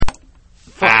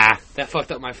That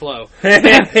fucked up my flow.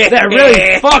 That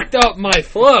really fucked up my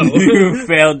flow. You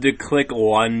failed to click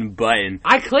one button.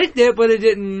 I clicked it, but it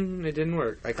didn't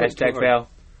work. I clicked Hashtag fail.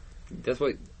 That's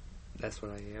what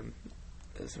I am.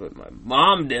 That's what my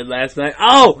mom did last night.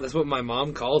 Oh! That's what my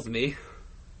mom calls me.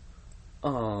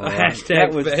 Oh, Hashtag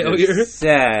that was failure. just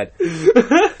sad.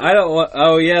 I don't want.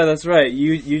 Oh yeah, that's right.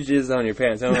 You jizzed on your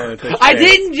pants. I don't want to touch. I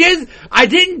didn't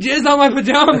jizz on my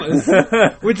pajamas,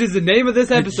 which is the name of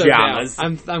this episode. Pajamas.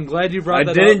 Now. I'm glad you brought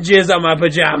that up. I didn't jizz on my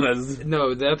pajamas.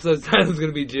 No, the episode's title is going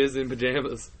to be jizz in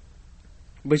pajamas.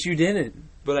 But you didn't.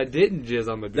 But I didn't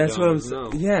jizz on my pajamas. That's what I'm saying.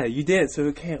 No. Yeah, you did. So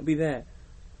it can't be that.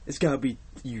 It's got to be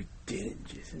you didn't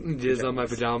jizz On my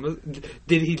pajamas.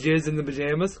 Did he jizz in the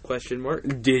pajamas? Question mark.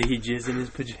 Did he jizz in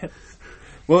his pajamas?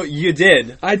 Well, you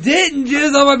did. I didn't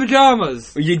jizz on my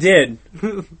pajamas. You did.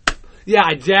 Yeah,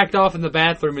 I jacked off in the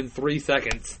bathroom in 3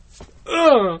 seconds.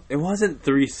 Ugh. It wasn't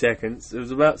 3 seconds. It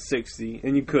was about 60,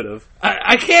 and you could have.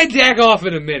 I can't jack off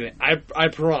in a minute. I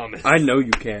promise. I know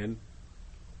you can.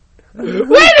 Wait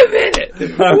a minute! I've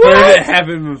heard it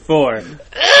happen before.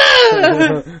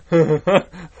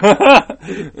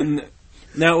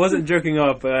 Now, it wasn't jerking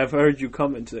off, but I've heard you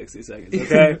come in 60 seconds,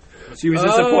 okay? She was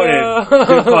disappointed.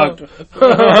 You fucked.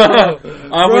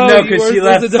 I would know because she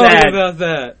left sad. About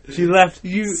that. She left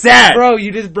sad. Bro,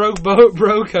 you just broke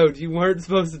bro code. You weren't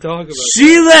supposed to talk about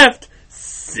She left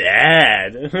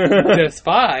sad.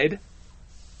 Justified?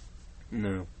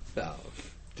 No. No.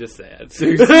 Just sad.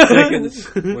 60 seconds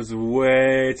was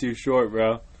way too short,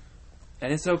 bro.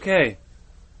 And it's okay.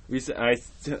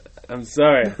 I'm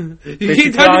sorry. You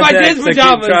keep touching my jizz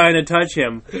pajamas. Keep trying to touch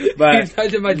him. But, keep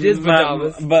touching my jizz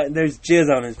pajamas. But there's jizz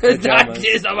on his pajamas. There's not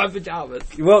jizz on my pajamas.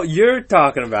 Well, you're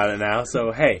talking about it now,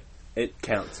 so hey, it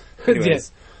counts.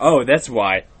 Anyways. Oh, that's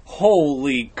why.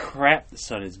 Holy crap, the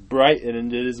sun is bright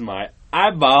and it is my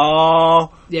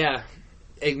eyeball. Yeah.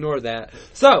 Ignore that.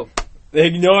 So.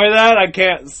 Ignore that? I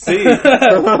can't see.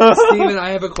 Steven, I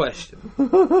have a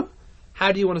question.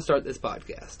 How do you want to start this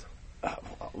podcast?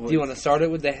 Do you want to start it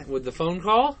with the phone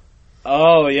call?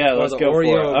 Oh, yeah, let's go for it.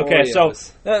 Okay, Oreos? So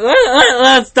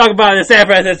let's talk about the San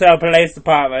Francisco Police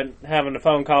Department having a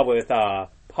phone call with Paul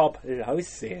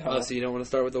Pelosi. Oh, so you don't want to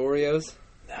start with the Oreos?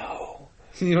 No.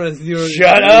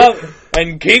 Shut up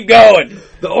and keep going.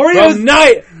 The Oreos? From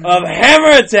Night of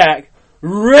Hammer Attack,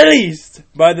 released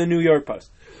by the New York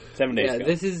Post 7 days ago.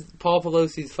 This is Paul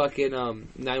Pelosi's fucking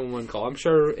 911 call. I'm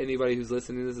sure anybody who's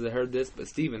listening to this has heard this, but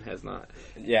Steven has not.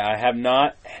 Yeah, I have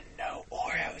not. And no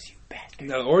Oreos, you bastard.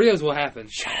 No, Oreos will happen.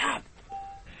 Shut up.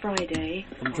 Friday.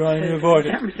 I'm trying to avoid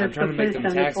it. I'm trying to make them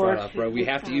tax write-off, bro. We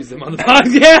have to use them on the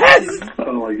podcast.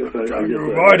 Oh, I guess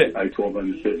I told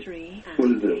them to say,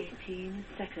 what is this?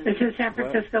 This is San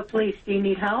Francisco Police. Do you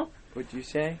need help? What'd you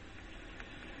say?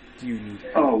 Do you need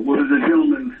help? Oh, well, there's a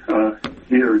gentleman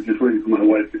here just waiting for my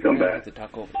wife to come back. Have to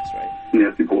talk over this, right?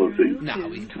 Nancy Pelosi. No,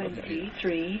 we can.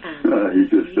 He's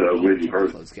just waiting for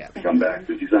her to come back.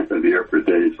 But she's not going to be here for a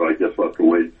day, so I guess we'll have to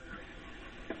wait.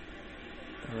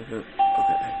 Okay.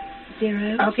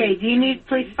 Okay, do you need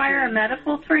police, fire, or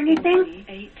medical for anything?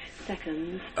 8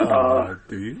 seconds.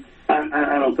 Do you?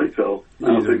 I don't think so. I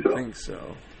don't think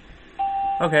so.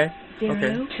 Okay.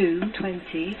 0, 2,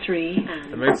 23,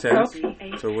 and... That makes sense.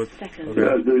 So what? Okay.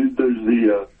 There's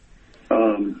the,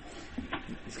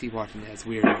 Let's keep watching that. It's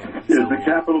weird. is the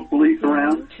Capitol Police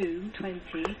around? 2, 20.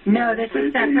 No, this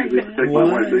is San Francisco.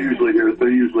 They're usually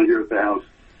here at the house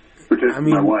protecting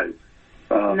my wife.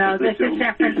 No, this is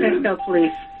San Francisco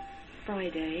Police.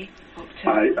 Friday,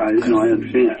 October. I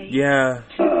understand. Yeah.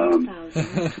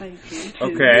 2022.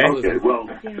 Okay. Okay, well,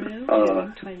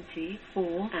 0,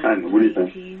 24, and what do you think?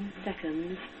 18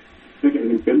 seconds. He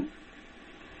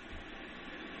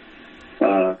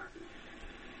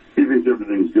thinks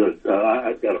everything's good.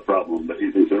 I've got a problem, but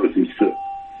he thinks everything's good.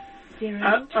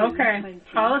 Okay.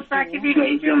 Call us back if you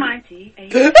change your mind.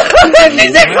 Call us back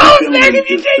if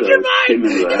you change your mind.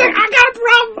 He's like, I got a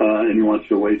problem. And he wants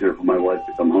to wait here for my wife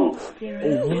to come home.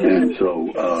 And so,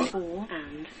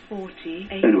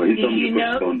 anyway, he's telling me to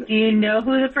put the phone down. Do you know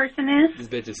who the person is? This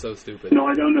bitch is so stupid. No,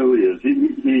 I don't know who he is.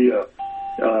 He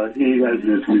has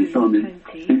this. He's telling me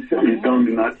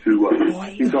not to.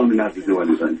 He's telling me not to do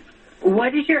anything.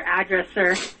 What is your address,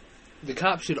 sir? The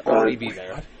cops should already be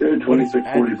there.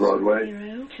 2640 Broadway.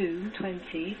 0, 2,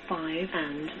 25,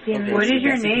 and 0. Okay, What so is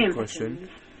your that's a good name? question.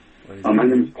 My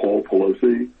name is Paul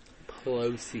Pelosi.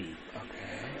 Pelosi.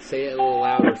 Okay. Say it a little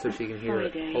louder so she can hear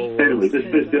it. Anyway,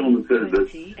 this gentleman says that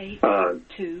he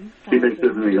thinks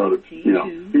everything ought to, he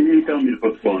told me to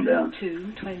put the phone down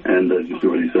and just do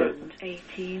what he says.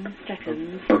 18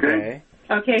 seconds. Okay?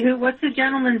 Okay, what's the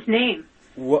gentleman's name?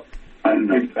 What? I don't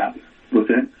know. What's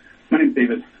that? My name's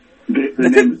David. The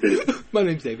name is David. My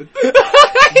name's David.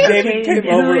 David came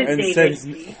over and said,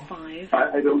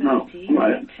 I don't know.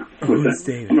 "Who's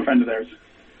David?" I'm a friend of theirs.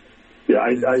 Yeah,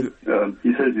 he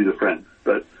says he's a friend,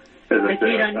 but as I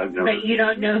said, I've never. But you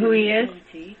don't know who he is?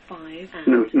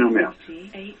 No, ma'am.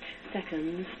 8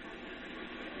 seconds.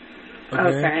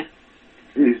 Okay.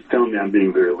 He's telling me I'm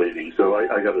being very leading, so I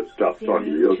got to stop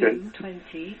talking to you, okay?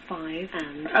 25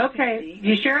 and Okay.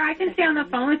 You sure I can stay on the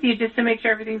phone with you just to make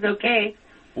sure everything's okay?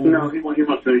 No, he must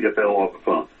think I fell off the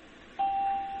phone.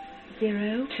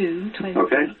 0 to 20.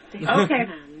 Okay. Okay.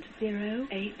 And 0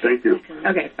 8 Thank you. seconds.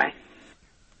 Okay, bye.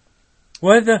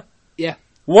 What the? Yeah.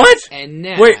 What? And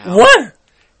now... Wait, what?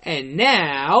 And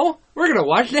now, we're going to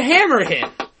watch the hammer hit.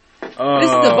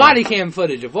 This is the body cam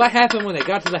footage of what happened when they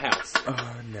got to the house.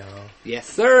 Oh, no. Yes,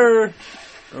 sir.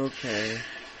 Okay.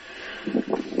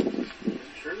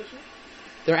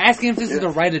 They're asking if this is the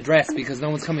right address because no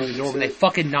one's coming to the door when they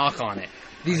fucking knock on it.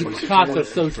 These cops are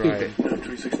so stupid.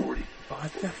 2640.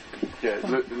 What the? Yeah,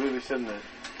 literally send that.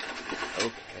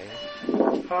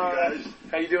 Okay. Hi.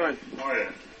 How you doing? Oh, yeah.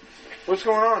 What's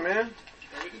going on, man?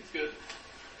 Everything's good.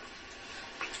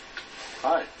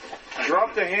 Hi.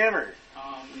 Drop the hammer.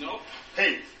 Nope.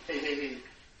 Hey.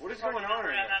 What is going on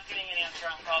right I'm not getting an answer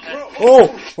on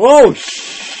call. Oh,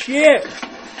 shit.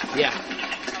 Yeah.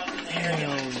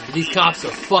 Damn. These cops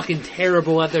are fucking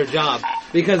terrible at their job.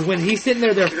 Because when he's sitting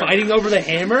there, they're fighting over the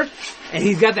hammer, and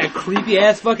he's got that creepy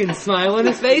ass fucking smile on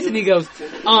his face, and he goes,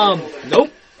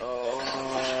 nope. Oh,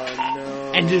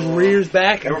 no. And just rears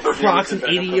back and crocks an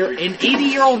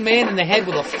 80-year-old man in the head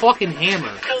with a fucking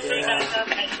hammer.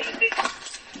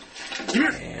 Give me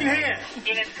your hand.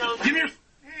 Give me your hand.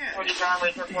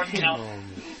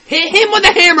 Hit him with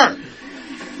the hammer!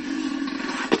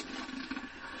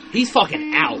 He's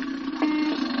fucking out.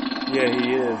 Yeah,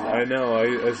 he is. I know.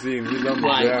 I see him. He's on the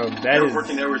Right. ground. That is...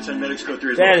 Working there where 10 medics go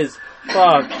through. That is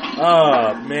fucked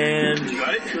up, man. You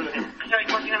got it?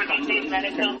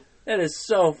 That is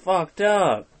so fucked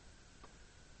up.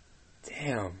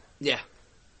 Damn. Yeah.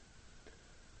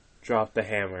 Drop the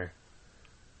hammer.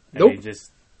 And Nope. he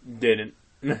just didn't.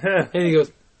 And he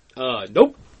goes,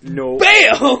 nope. No.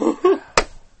 BAM!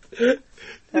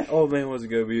 That old man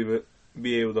wasn't going to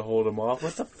be able to hold him off.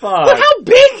 What the Look fuck? how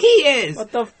big he is!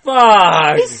 What the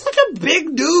fuck? He's such a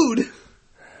big dude!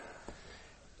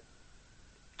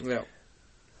 Yeah.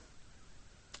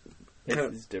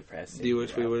 It's depressing. Do you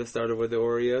wish we would have started with the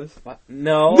Oreos? What?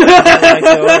 No. I don't like the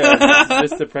Oreos. It's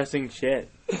just depressing shit.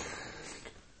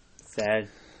 Sad.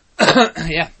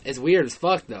 Yeah, it's weird as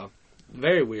fuck, though.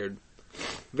 Very weird.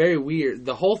 Very weird.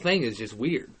 The whole thing is just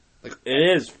weird. Like,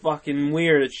 It is fucking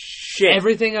weird as shit.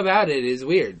 everything about it is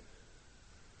weird.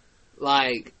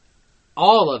 Like,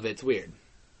 all of it's weird.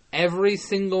 Every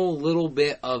single little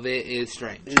bit of it is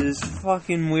strange. It is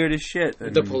fucking weird as shit.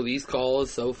 The police call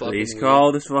is so fucking Police weird.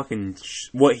 call is fucking...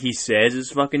 What he says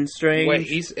is fucking strange. Wait,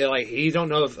 he's like, he don't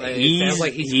know if it He's- sounds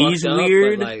like he's he's fucked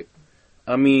weird. up, but like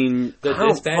I mean, the I don't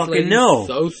dispatch fucking lady's know.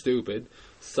 so stupid,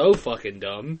 so fucking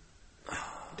dumb.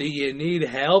 Do you need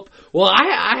help? Well,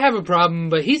 I have a problem,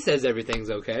 but he says everything's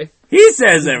okay. He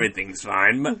says everything's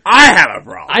fine, but I have a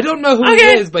problem. I don't know who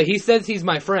Okay. he is, but he says he's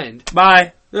my friend.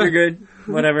 Bye. You're good.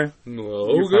 Whatever.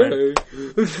 Okay.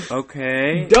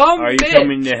 Okay. Dumb Are you bitch.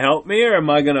 coming to help me, or am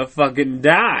I gonna fucking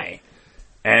die?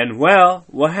 And, well,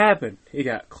 what happened? He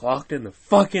got clocked in the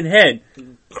fucking head.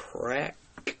 Crack.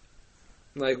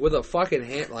 Like, with a fucking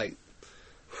hand, like...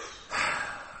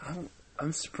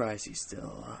 I'm surprised he's still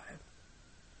alive.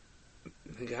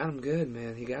 He got him good,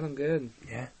 man. He got him good.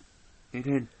 Yeah. He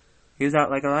did. He was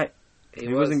out like a light. He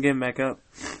wasn't getting back up.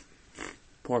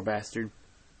 Poor bastard.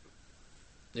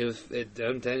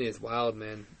 I'm telling you, it's wild,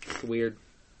 man. It's weird.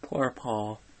 Poor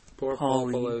Paul. Poor Paul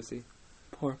Paulie. Pelosi.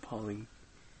 Poor Paulie.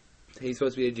 He's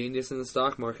supposed to be a genius in the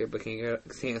stock market, but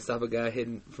can't stop a guy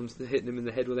hitting him in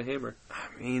the head with a hammer.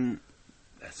 I mean,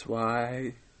 that's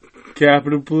why...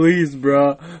 Capitol Police,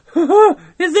 bro. Is there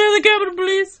the Capitol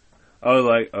Police? I was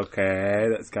like, okay,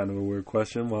 that's kind of a weird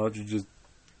question. Why don't you just...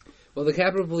 Well, the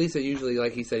Capitol Police are usually,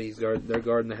 like he said, they're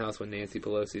guarding the house when Nancy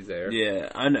Pelosi's there. Yeah,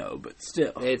 I know, but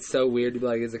still. It's so weird to be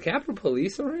like, is the Capitol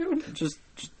Police around? Just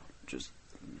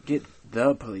get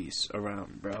the police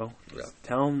around, bro. Just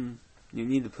tell them you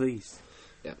need the police.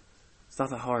 Yeah. It's not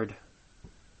that hard.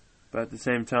 But at the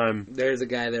same time, There's a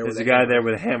guy there. there's with a guy there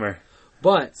with a hammer.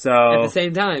 But So at the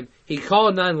same time, he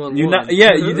called 911.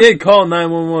 you did call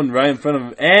 911 right in front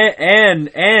of him,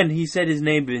 and he said his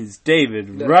name is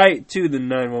David right to the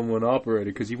 911 operator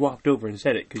because he walked over and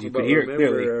said it because you could hear it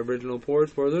clearly. Original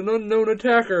reports for the unknown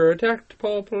attacker attacked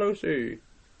Paul Pelosi.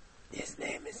 His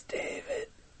name is David.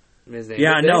 His name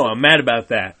Yeah, is I know. David. I'm mad about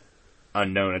that.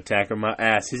 Unknown attacker, my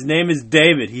ass. His name is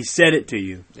David. He said it to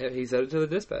you. Yeah, he said it to the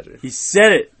dispatcher. He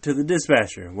said it to the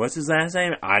dispatcher. What's his last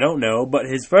name? I don't know, but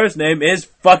his first name is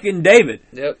fucking David.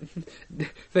 Yep.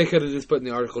 They could have just put in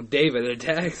the article, David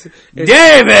attacks.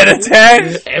 David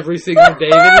attacks! Every single David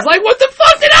is like, what the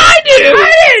fuck did I do?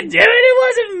 I didn't do it.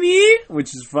 It wasn't me.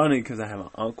 Which is funny because I have an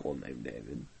uncle named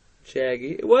David.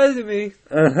 Shaggy. It wasn't me.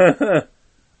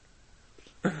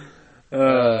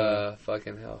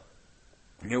 Fucking hell.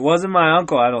 It wasn't my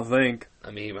uncle, I don't think.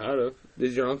 I mean, he might have.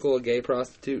 Is your uncle a gay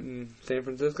prostitute in San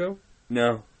Francisco?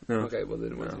 No. Okay, well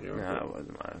then it wasn't your uncle. No, it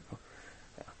wasn't my uncle.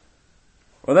 Yeah.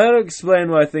 Well, that would explain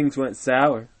why things went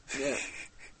sour. Yeah.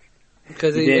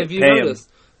 Because You if didn't you pay him. notice,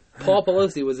 Paul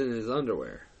Pelosi was in his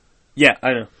underwear. Yeah,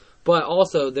 I know. But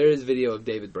also, there is video of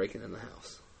David breaking in the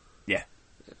house.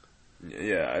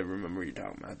 Yeah, I remember you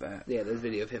talking about that. Yeah, there's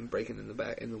video of him breaking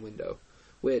in the window.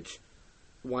 Which,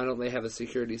 why don't they have a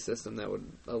security system that would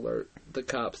alert the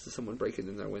cops to someone breaking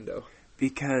in their window?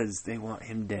 Because they want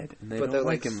him dead, and they But don't they're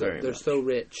like him very much. They're so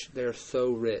rich. They're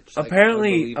so rich. Like,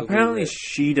 Apparently unbelievably rich.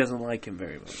 she doesn't like him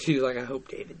very much. She's like, I hope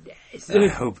David dies. I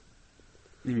hope.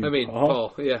 I mean,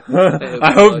 Paul, yeah.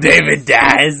 I hope David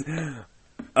dies.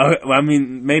 Well, I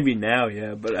mean, maybe now,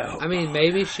 yeah, but I mean,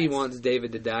 maybe she wants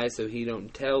David to die so he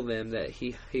don't tell them that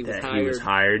he was that hired. he was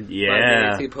hired, By yeah.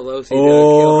 Nancy Pelosi to Oh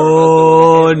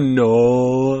kill her husband.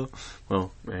 no!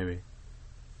 Well, maybe.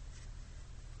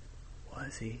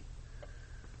 Was he?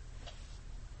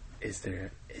 Is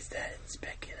that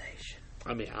speculation?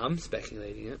 I mean, I'm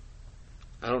speculating it.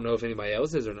 I don't know if anybody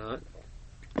else is or not.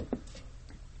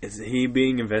 Is he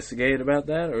being investigated about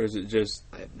that, or is it just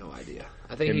I have no idea.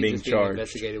 I think him he's being just being charged?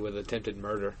 investigated with attempted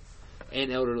murder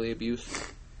and elderly abuse.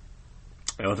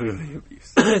 elderly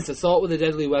abuse? It's assault with a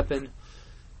deadly weapon,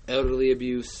 elderly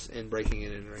abuse, and breaking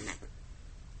and entering.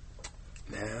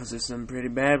 Those are some pretty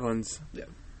bad ones. Yeah.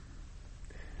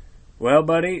 Well,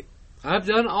 buddy. I've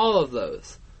done all of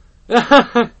those.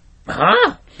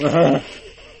 Huh?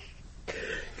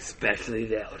 Especially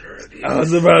the elder abuse. I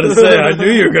was about to say, I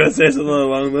knew you were going to say something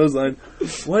along those lines.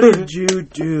 What did you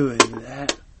do in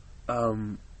that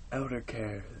elder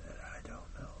care that I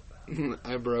don't know about?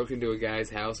 I broke into a guy's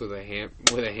house with a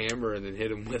hammer and then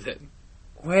hit him with it.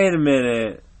 Wait a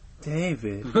minute.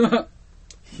 David.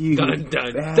 You Dun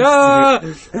dun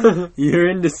bastard. dun! You're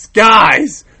in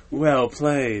disguise. Well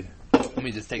played. Let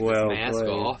me just take Well this mask played.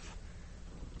 off.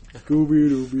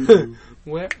 Scooby-Dooby-Doo.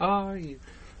 Where are you?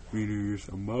 We need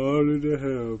somebody to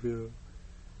help you.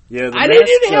 Yeah, the I didn't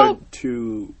need masks help. are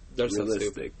too They're so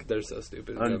realistic. stupid. They're so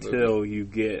stupid.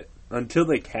 Until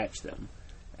they catch them,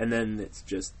 and then it's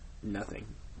just nothing.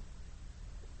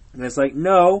 And it's like,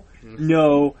 no.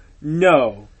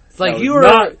 It's like That you was were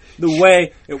not the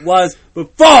way it was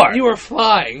before. You were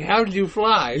flying. How did you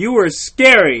fly? You were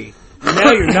scary.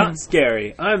 Now you're not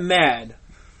scary. I'm mad.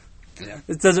 Yeah.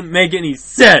 This doesn't make any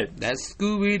sense. That's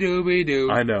Scooby-Dooby-Doo.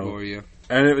 I know. For you.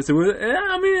 And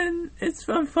I mean, it's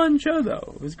a fun show,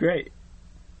 though. It was great.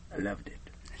 I loved it.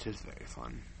 It is very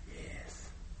fun. Yes.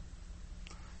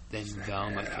 Then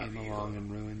Velma came along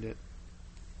and ruined it.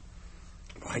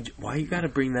 Why you gotta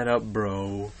bring that up,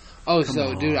 bro? Oh, Come so,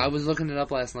 on. dude, I was looking it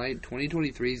up last night.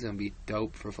 2023 is going to be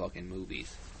dope for fucking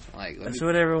movies. Like, That's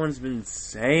what everyone's been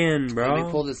saying, bro. Let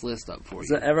me pull this list up for That's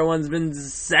you. what everyone's been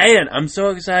saying. I'm so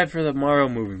excited for the Mario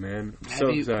movie, man. I'm so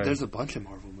excited. There's a bunch of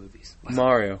Marvel movies.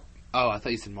 Mario. Oh, I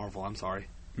thought you said Marvel. I'm sorry.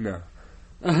 No.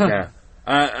 Yeah.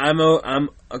 I'm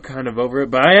kind of over it,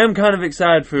 but I am kind of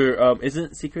excited for,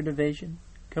 isn't Secret Invasion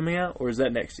coming out, or is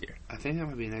that next year? I think that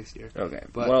might be next year. Okay.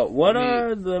 But well, what let me-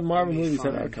 are the Marvel let me movies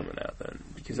that are find- coming out then?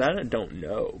 Because I don't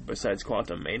know, besides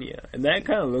Quantum Mania. And that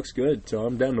kind of looks good, so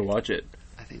I'm down to watch it.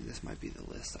 I think this might be the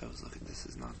list I was looking. This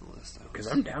is not the list I was. Because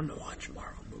I'm down to watch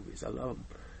Marvel movies. I love them.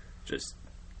 Just,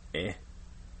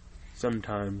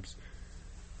 sometimes.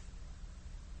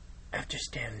 After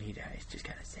Stan Lee dies, it's just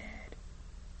kind of sad.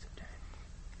 Sometimes.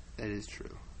 That is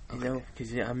true. You Okay. know,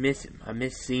 because I miss him. I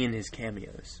miss seeing his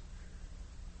cameos.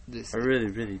 This I really,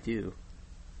 really do.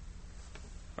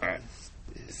 Alright.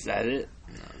 Is that it?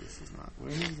 No, this is not.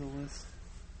 Where is the list?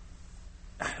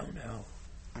 I don't know.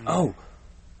 I don't Oh! know.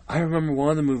 I remember one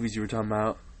of the movies you were talking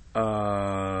about.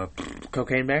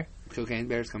 Cocaine Bear? Cocaine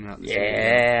Bear's coming out this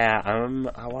Yeah! I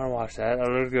want to watch that. That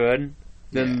looks good.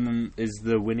 Then is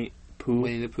the Winnie Pooh?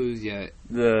 Winnie the Pooh's, yeah.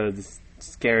 The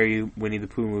scary Winnie the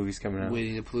Pooh movie's coming out.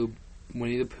 Winnie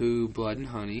the Pooh, Blood and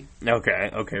Honey. Okay.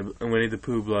 Winnie the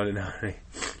Pooh, Blood and Honey.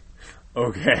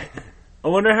 Okay. I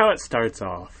wonder how it starts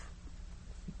off.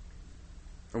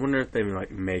 I wonder if they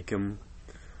like make him,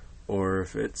 or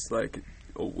if it's like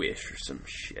a wish or some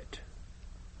shit.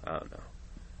 I don't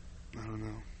know. I don't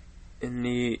know. In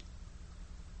the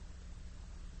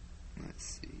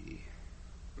Let's see.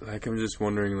 Like, I'm just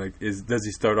wondering, like, does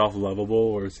he start off lovable,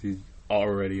 or is he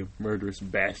already a murderous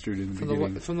bastard in the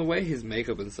beginning? From the way his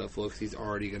makeup and stuff looks, he's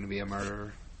already going to be a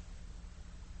murderer.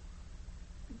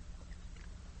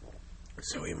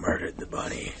 So he murdered the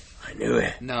bunny. I knew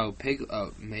it. No,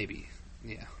 maybe.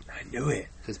 Yeah. I knew it.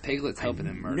 Because Piglet's helping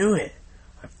him murder. I knew it.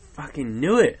 I fucking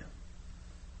knew it.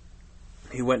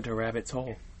 He went to Rabbit's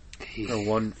Hole for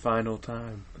one final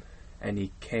time. And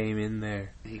he came in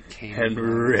there. And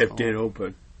ripped it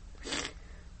open.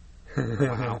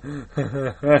 Wow.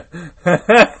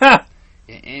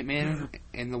 Ant-Man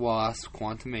and the Wasp,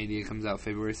 Quantumania comes out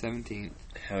February 17th.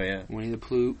 Hell yeah. Winnie the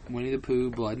Pooh,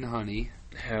 Blood and Honey.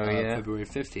 Hell yeah. February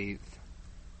 15th.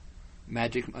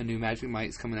 A new Magic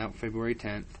Mike's coming out February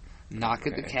 10th. Knock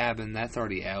at the Cabin, that's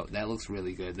already out. That looks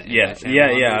really good. Yeah,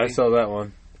 I saw that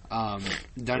one.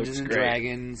 Dungeons and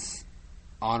Dragons,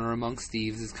 Honor Amongst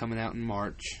Thieves is coming out in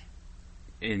March.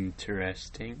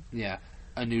 Interesting. Yeah.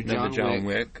 A new John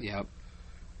Wick. Yep.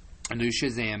 A new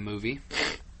Shazam movie.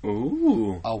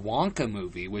 Ooh. A Wonka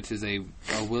movie, which is a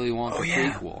Willy Wonka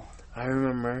prequel. I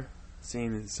remember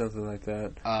seeing something like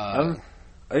that.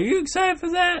 Are you excited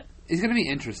for that? It's going to be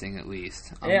interesting, at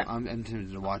least. I'm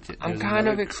tempted to watch it. I'm kind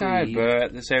of excited, but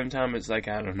at the same time, it's like,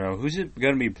 I don't know. Who's it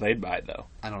going to be played by, though?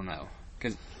 I don't know.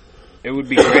 Because it would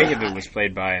be great if it was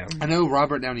played by him. I know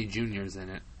Robert Downey Jr. is in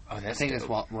it. Oh, I think that's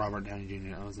Robert Downey Jr.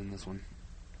 that was in this one.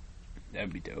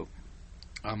 That'd be dope.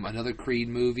 Another Creed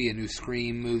movie, a new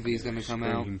Scream movie is going to come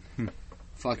out.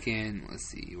 Fucking, let's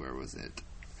see, where was it?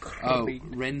 Oh,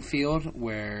 Renfield,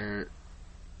 where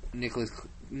Nicolas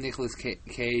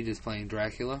Cage is playing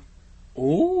Dracula.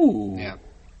 Ooh. Yeah.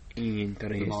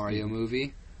 The Mario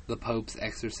movie. The Pope's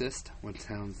Exorcist, which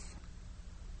sounds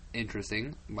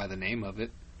interesting by the name of it.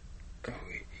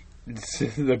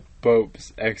 The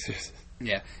Pope's Exorcist.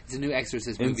 Yeah, it's a new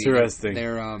Exorcist movie. Interesting.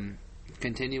 They're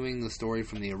continuing the story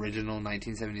from the original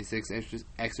 1976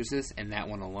 Exorcist, and that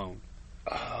one alone.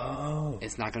 Oh.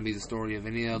 It's not going to be the story of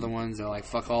any other ones. They're like,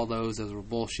 fuck all those were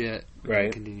bullshit.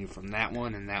 Right. Continue from that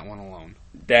one and that one alone.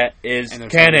 That is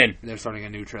canon. They're starting a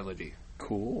new trilogy.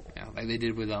 Cool. Yeah, like they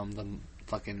did with the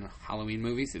fucking Halloween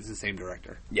movies. It's the same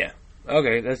director. Yeah.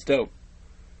 Okay, that's dope.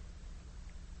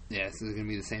 Yeah, so it's going to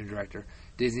be the same director.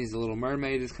 Disney's The Little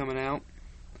Mermaid is coming out.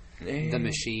 The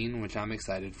Machine, which I'm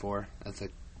excited for. That's a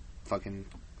fucking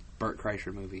Burt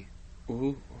Kreischer movie.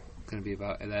 Ooh. It's going to be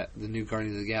about that. The new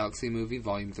Guardians of the Galaxy movie,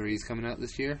 Volume 3 is coming out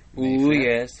this year. Ooh,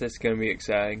 yes, that's going to be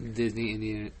exciting.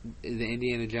 The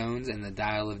Indiana Jones and the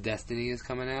Dial of Destiny is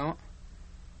coming out.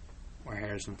 Where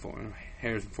Harrison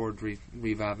Ford's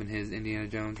reviving his Indiana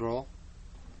Jones role.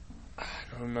 I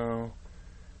don't know.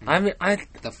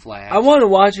 The Flash. I want to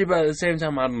watch it, but at the same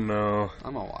time, I don't know.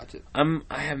 I'm gonna watch it.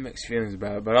 I have mixed feelings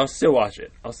about it, but I'll still watch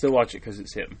it. I'll still watch it because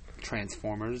it's him.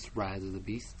 Transformers: Rise of the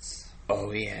Beasts.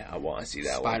 Oh yeah, I want to see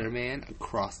that one. Spider-Man: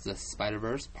 Across the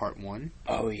Spider-Verse Part 1.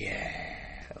 Oh yeah.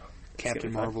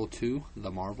 Captain Marvel 2: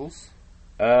 The Marvels.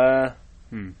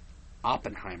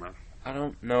 Oppenheimer. I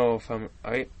don't know if I'm.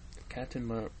 Captain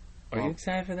Marvel. Are you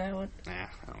excited for that one? Nah,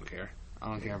 I don't care. I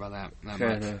don't care about that Fair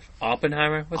much. enough.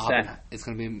 Oppenheimer? What's that? It's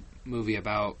going to be a movie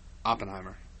about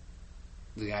Oppenheimer.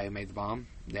 The guy who made the bomb.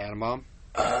 The atom bomb.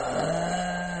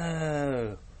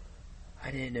 Oh.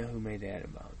 I didn't know who made the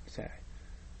atom bomb. Sorry.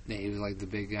 Yeah, he was like the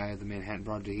big guy of the Manhattan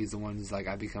Project. He's the one who's like,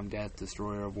 I become death,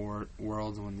 destroyer of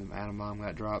worlds, when the atom bomb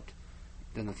got dropped.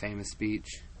 Then the famous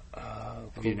speech.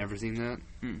 Cool. Have you never seen that?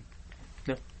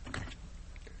 No.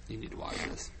 You need to watch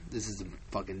this. This is the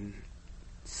fucking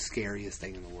scariest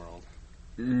thing in the world.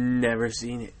 Never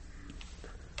seen it.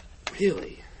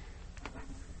 Really?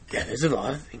 Yeah, there's a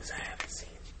lot of things I haven't seen.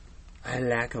 I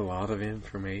lack a lot of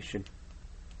information.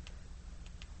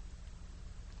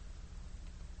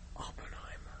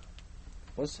 Oppenheimer.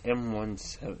 What's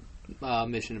M17?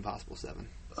 Mission Impossible 7.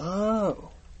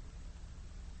 Oh.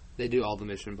 They do all the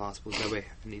Mission Impossibles that way.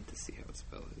 I need to see how it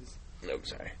spelled is. Nope,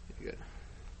 sorry. Good.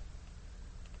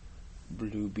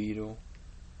 Blue Beetle.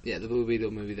 Yeah, the Blue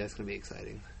Beetle movie, that's going to be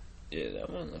exciting. Yeah, that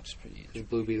one looks pretty interesting. The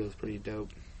Blue Beetle's pretty dope.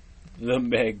 The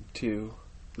Meg, too.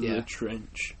 Yeah. The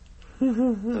Trench.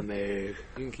 The Meg.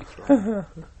 You can keep scrolling.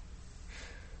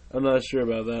 I'm not sure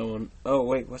about that one. Oh,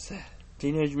 wait, what's that?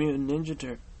 Teenage Mutant Ninja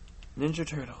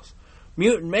Turtles.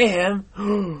 Mutant Mayhem?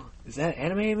 Is that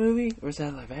an anime movie? Or is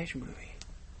that a live action movie?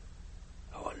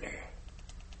 I wonder.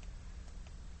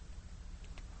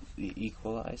 The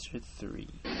Equalizer 3.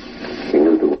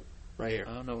 Right here.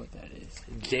 I don't know what that is.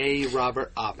 J.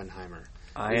 Robert Oppenheimer.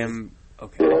 I am...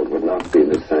 Okay. The world would not be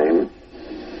the same.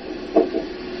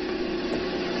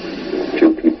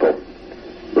 Few people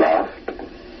laughed.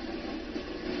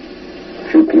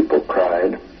 Few people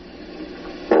cried.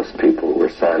 Most Most people were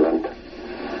silent.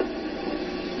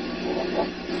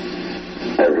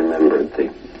 I remembered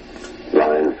the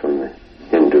line from the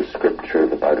Hindu scripture,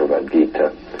 the Bhagavad Gita.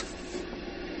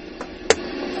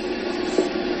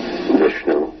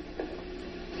 Vishnu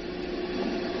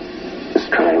is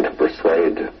trying to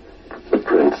persuade the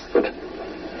prince that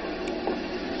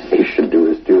he should do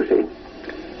his duty,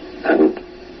 and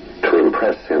to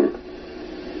impress him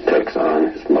takes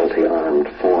on his multi-armed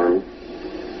form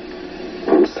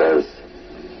and says,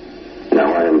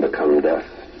 "Now I am become death,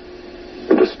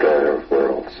 the destroyer of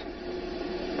worlds."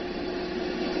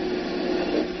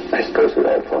 I suppose we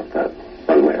all thought that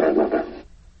one way or another.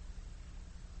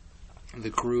 The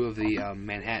crew of the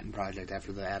Manhattan Project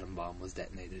after the atom bomb was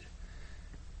detonated.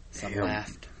 Some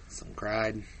laughed, some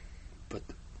cried, but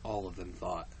all of them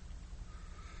thought.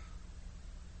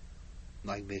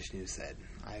 Like Vishnu said,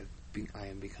 I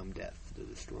am become death, the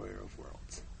destroyer of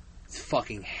worlds. It's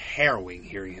fucking harrowing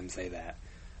hearing him say that.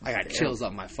 I got chills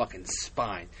up my fucking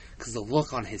spine, because the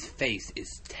look on his face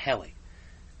is telling.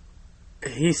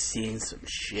 He's seen some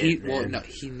shit, man.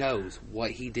 He knows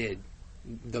what he did.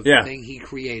 The thing he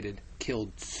created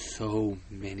killed so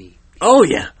many people. Oh,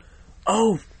 yeah.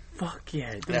 Oh, fuck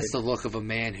yeah. That's the look of a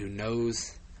man who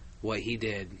knows what he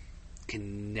did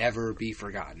can never be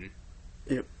forgotten.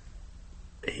 Yep.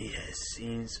 He has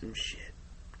seen some shit.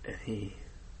 And he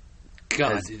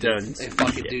God, has done it some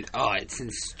fucking shit. dude. Oh, it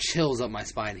sends chills up my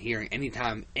spine hearing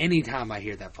anytime I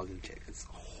hear that fucking chick. It's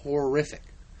horrific.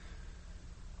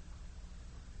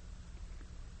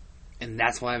 And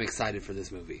that's why I'm excited for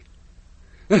this movie.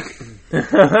 I'm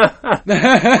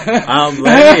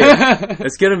glad you.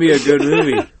 It's gonna be a good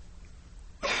movie.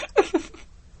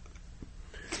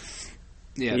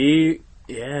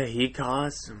 Yeah. He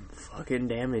caused some fucking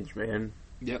damage, man.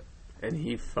 Yep. And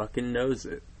he fucking knows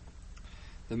it.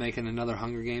 They're making another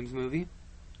Hunger Games movie.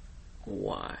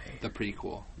 Why? The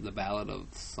prequel. The Ballad of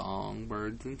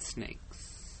Songbirds and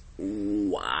Snakes.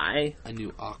 Why? A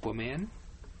new Aquaman.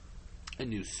 A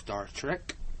new Star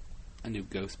Trek. A new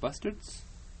Ghostbusters.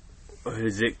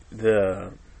 Is it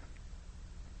the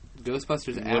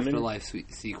Ghostbusters Women? Afterlife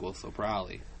sequel, so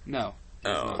probably. No.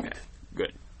 Oh, okay.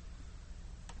 Good.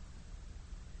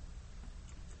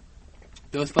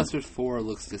 Ghostbusters 4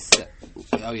 looks to set.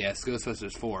 Oh, yeah, it's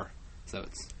Ghostbusters 4. So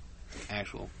it's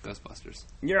actual Ghostbusters.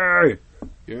 Yay!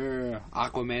 Yeah.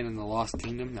 Aquaman and the Lost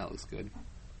Kingdom, that looks good.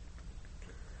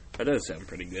 That does sound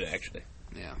pretty good, actually.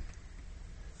 Yeah.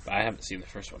 But I haven't seen the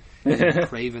first one.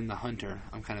 Craven the Hunter.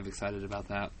 I'm kind of excited about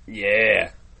that.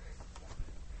 Yeah.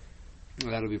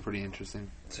 That'll be pretty interesting.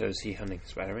 So is he hunting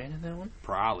Spider-Man in that one?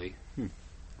 Probably.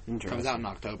 Interesting. Comes out in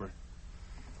October.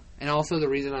 And also the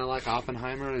reason I like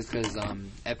Oppenheimer is because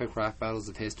Epic Rap Battles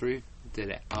of History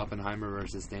did Oppenheimer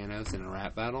versus Thanos in a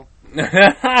rap battle.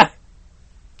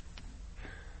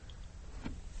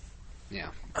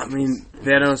 Yeah. I mean,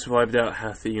 Thanos wiped out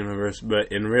half the universe,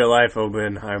 but in real life,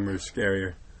 Oppenheimer's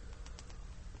scarier.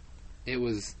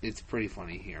 It's pretty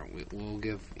funny here. We'll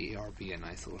give ERP a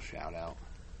nice little shout out.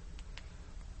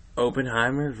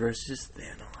 Oppenheimer versus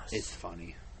Thanos. It's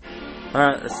funny.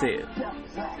 Alright, let's see it.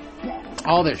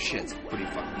 All their shit's pretty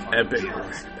fucking funny. Epic.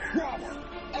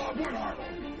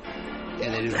 Yeah,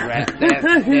 they just rap. They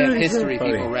have history so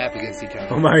people rap against each other.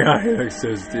 Oh my god, he looks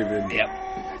so stupid. Yep.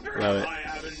 Love it. I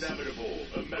am inevitable,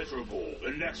 immeasurable,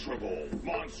 inexorable,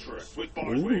 monstrous, with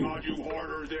bars weighing on you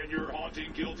harder than your haunting,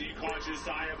 guilty conscience.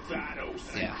 I am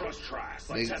Thanos, and Yeah. crush tracks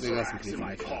They like got some Tesseracts pretty in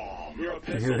my funny palm. You're a He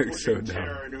pencil looks so pushing dumb.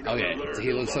 Terran who Oh never yeah, learned he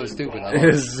to looks so love stupid. I God. love It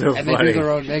it. is so And they funny. do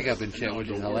their own makeup and shit, which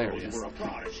is hilarious. We're a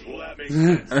prodigy. Well, that makes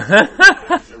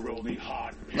sense. They're only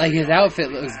hot. Like his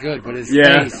outfit looks good, but his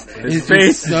Yeah, face his is face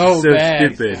just so is so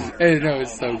bad. stupid. I know,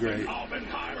 it's so great.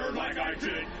 Oppenheimer like I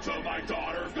did to my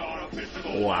daughter, got a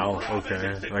physical. Wow,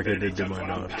 okay. Like I did to my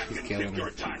daughter. He's killing Your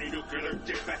it. tiny nuclear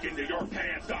dick back into your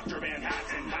pants, Dr.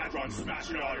 Manhattan. Hadron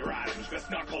smashing all your atoms.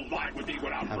 Best not collide with me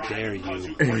without How riding, dare because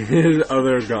you. His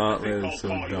other gauntlet is so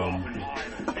dumb.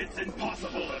 It's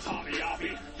impossible to Tommy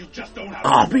Oppie. You just don't have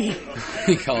Oppie!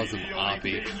 He calls him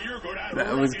Oppie.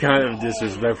 That was kind of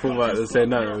disrespectful, but at the same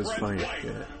time, it was funny.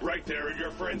 Yeah. Right there in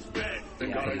your friend's bed. They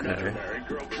got Okay. another married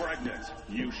girl pregnant.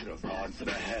 You should have gone for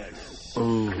the head.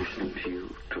 Ooh. Listening to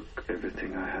you took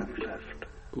everything I have left.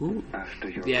 Ooh. After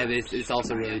your Yeah, it's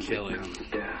also really chilling.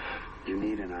 death, you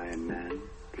need an Iron Man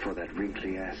for that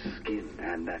wrinkly ass skin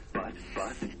and that butt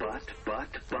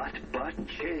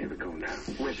chair. Here we go now.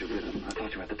 Where's your rhythm? I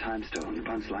thought you had the time stone. Your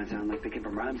punchlines sound like they came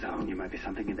from Rhyme Zone. You might be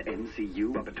something in the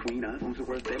NCU, but between us, who's the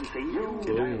worst MCU?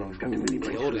 Your dialogue's got too many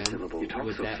breaks Killed to the him syllable. You talk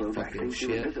with so that slow that fucking things feel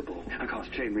shit. invisible. I cause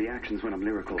chain reactions when I'm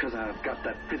lyrical, cause I've got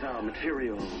that fissile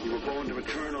material. You were born to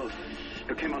eternal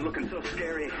You came on looking so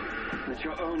scary that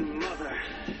your own mother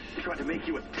tried to make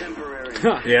you a temporary.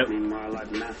 Yep. Meanwhile,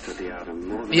 I've mastered the art of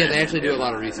more than Yeah, they actually do a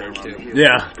lot of research too.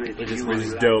 Yeah, which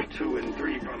is dope. 2 and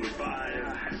 3 from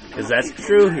 5. Because that's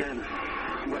true.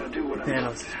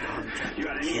 Thanos is gone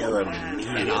to kill him.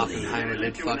 And Oppenheimer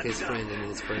did fuck his friend and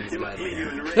his friend's bad.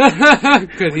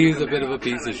 Because he was a bit of a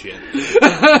piece of shit.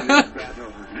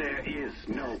 There is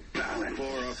no balance.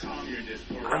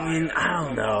 I mean, I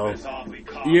don't know.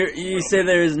 You say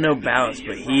there is no balance,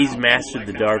 but he's mastered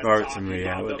the dark arts in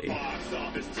reality.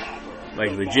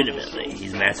 Like, legitimately.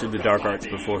 He's mastered the dark arts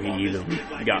before he even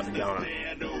got the gauntlet.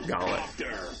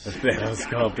 The Thanos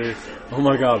sculptor. Oh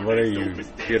my god, what are you? You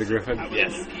got a griffin?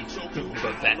 Yes.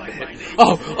 But that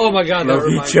oh my god, that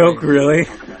reminds choke, me. really?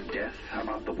 How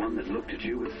about the one that looked at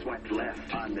you and swiped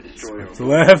left? I'm the destroyer.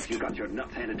 Left? You got your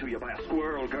nuts handed to you by a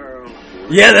squirrel girl.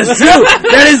 Yeah, that's true!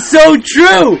 That is so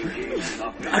true!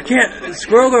 I can't...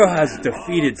 Squirrel Girl has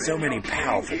defeated so many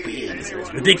powerful beings.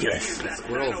 It's ridiculous.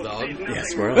 Squirrels, dog. Yeah,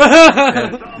 squirrels.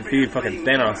 Yeah, defeated fucking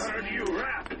Thanos.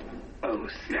 Oh,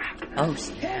 snap. Oh,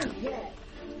 snap.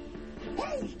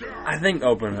 I think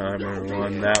Oppenheimer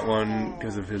won that one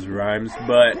because of his rhymes,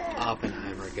 but...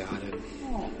 Oppenheimer got it.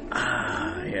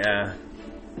 Yeah.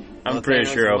 I'm pretty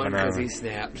sure Oppenheimer. Because he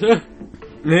snapped.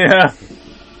 Yeah.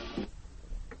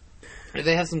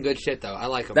 They have some good shit though. I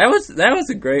like them. That was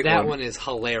a great one. That one is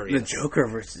hilarious. The Joker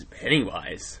versus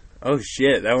Pennywise. Oh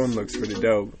shit, that one looks pretty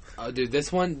dope. Oh, dude, this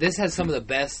has some of the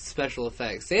best special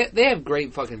effects. They have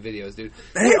great fucking videos, dude.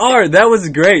 They are. That was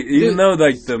great. Even though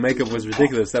like the makeup was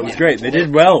ridiculous, that was great. They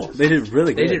did well. They did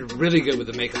really good. They did really good with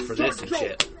the makeup for this and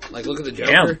shit. Like, look at the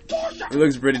Joker. Damn. It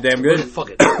looks pretty damn good. Look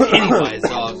at fucking Pennywise,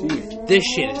 dog. This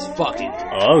shit is fucking...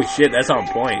 Oh shit, that's on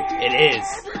point. It is.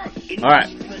 Alright.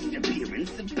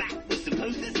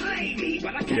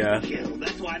 Yeah.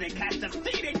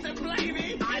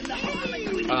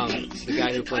 The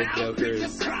guy who played Joker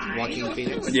is Joaquin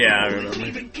Phoenix. Yeah, I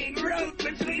remember.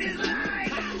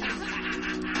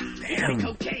 Damn,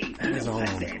 that is all on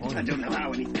point.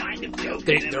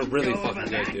 They're really fucking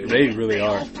good, dude. They really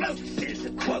are.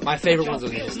 My favorite ones are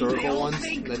the historical ones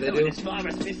that they do.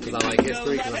 Because I like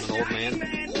history, because I'm an old man.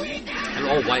 I'm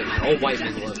an old white man. Old white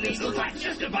men love history.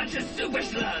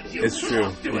 It's true.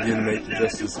 You didn't make the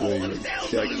Justice League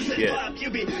look like shit.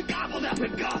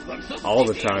 All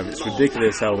the time. It's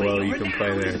ridiculous how well you can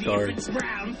play their cards.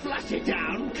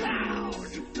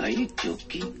 Are you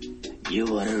joking? You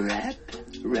wanna rap?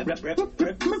 Rap.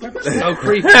 So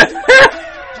creepy.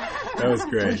 That was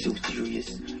great. I'm so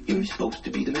serious. You're supposed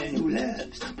to be the man who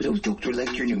laughs, but those jokes are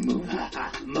like your new move.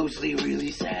 Mostly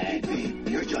really sad.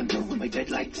 You're done with my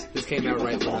deadlights. This came out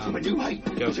right when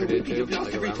Joker did too,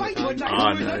 like around the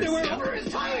time. Oh,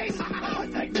 nice.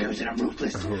 Nightmares and I'm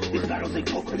ruthless. This battle's like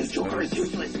poker, this Joker is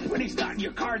useless. When he's not in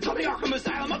your cards, I'll be Arkham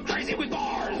Asylum, I'm crazy with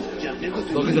bars.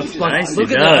 Look at the fucking,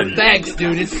 look at the effects,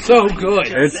 dude. It's so good.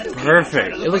 It's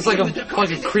perfect. It looks like a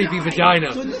fucking creepy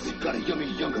vagina. Unless you've got a yummy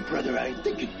younger brother, I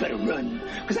think you'd better run.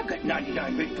 Cause I've got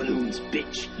 99 red balloons,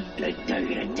 bitch. Are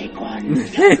you gonna take one?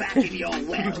 Back in your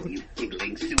well, you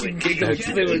giggling sewer. Take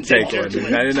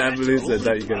one. 99 balloons, I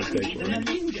thought you were gonna take one.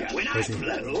 When I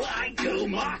flow, I go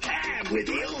Mark Ham with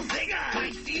ill vigor.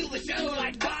 I steal the show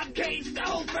like Bob Kane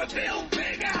stole for Bill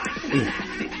Figure.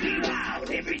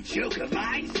 Loud, every joke of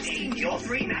mine sting. Your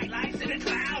free nightlife's in a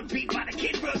cloud, beat by the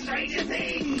kid from Stranger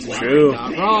Things. True.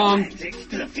 Not wrong.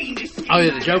 Oh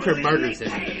yeah, the Joker murders him.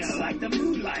 Like the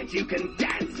moonlight, you can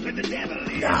dance with the devil.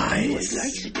 Nice.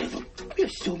 Like the devil. We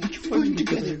have so much fun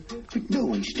together, but no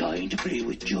one's dying to play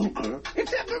with Joker.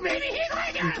 Except for maybe Heath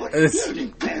Ledger. It's an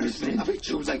embarrassment. It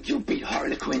shows like you beat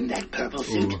Harley Quinn, that purple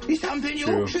suit. Is something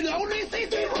you should only see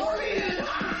before it.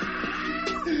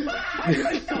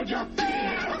 I saw your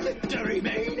victory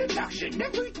made in action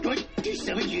every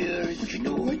 27 years. But you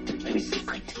know what? I have a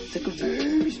secret. It's like a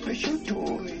very special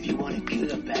toy. If you want to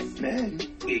kill a Batman,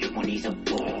 get him when he's a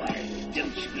boy.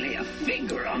 Don't you lay a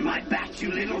finger on my bat,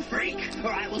 you little freak,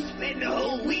 or I will spend a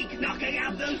whole week knocking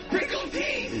out those prickle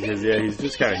teeth. Because, yeah, he's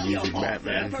just kind of using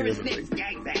Batman. He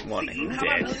doesn't want him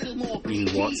dead. He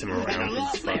wants him around.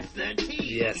 It's fun.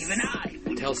 Yes.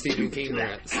 Tell Stephen King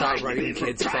that. Stop writing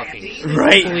kids fucking.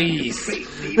 Right. Please.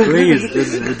 Please,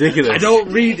 this is ridiculous. I don't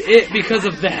read it because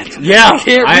of that. Yeah, I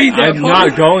can't read that I'm part.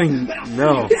 not going,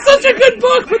 no. It's such a good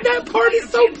book, but that part is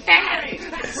so bad.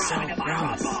 It's so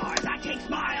gross.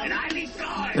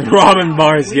 Robin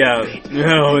Mars, yeah.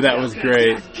 No, that was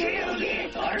great.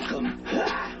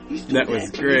 That was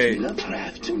great.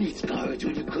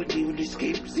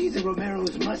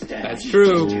 That's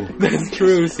true. That's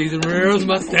true. Cesar Romero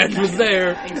mustache was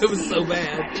there. It was so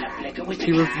bad.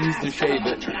 He refused to shave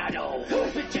it.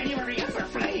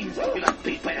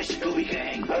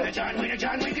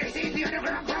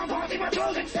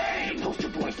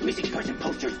 missing person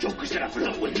posters, Joker set up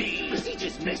alone with me. Cause he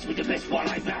just messed with the best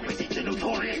wildlife rappers. It's the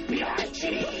notorious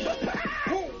B.I.G.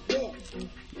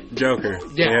 Joker.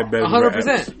 Yeah, better 100%.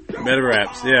 raps. Better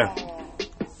raps, yeah.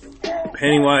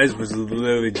 Pennywise was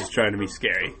literally just trying to be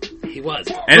scary. He was.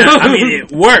 And I mean,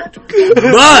 it worked.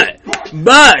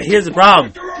 But, here's the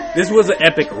problem. This was an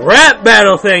epic rap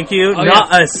battle, thank you,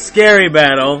 not a scary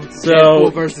battle. So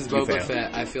Deadpool versus Boba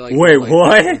Fett, I feel like... Wait,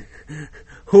 what?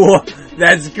 What?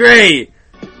 That's great!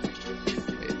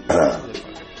 There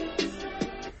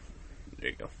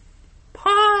you go.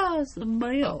 Pause the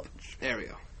bilge. There we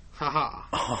go. Haha.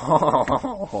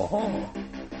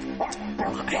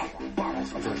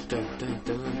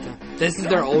 This is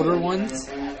their older ones.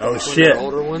 Oh shit. Their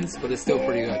older ones, but it's still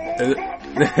pretty good.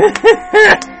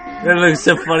 That looks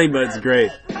so funny, but it's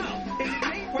great.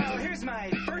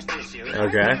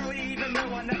 Okay.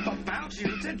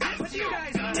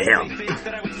 Damn.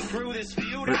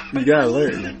 You gotta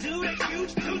learn.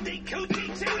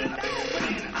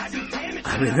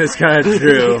 I mean, that's kind of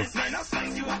true.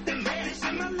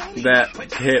 That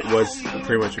hit was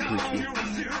pretty much a cookie.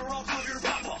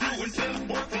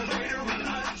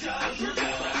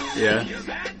 Yeah.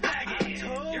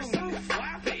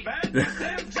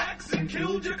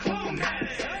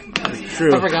 It's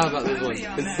true. I forgot about this one.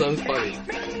 It's so funny.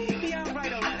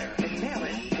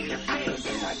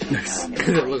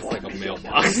 Because it looks like a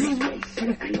mailbox.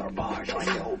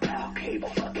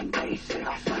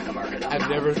 I've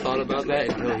never thought about that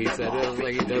until he said it. I was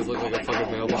like, he does look like a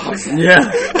fucking mailbox. Yeah.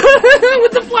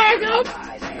 With the flag up.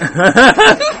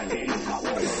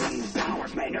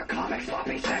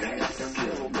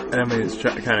 I mean, it's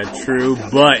kind of true,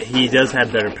 but he does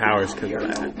have better powers because of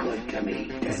that.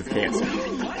 Because of cancer.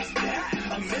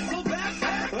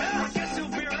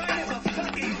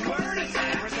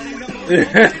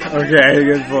 Okay,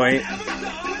 good point.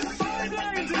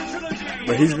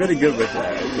 But he's really good with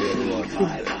that.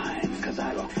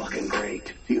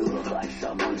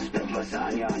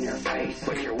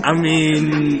 I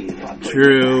mean,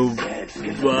 true,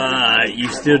 but you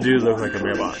still do look like a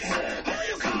mailbox.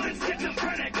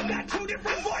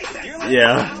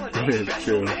 Yeah, it's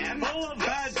true.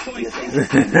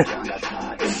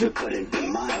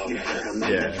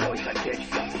 Yeah.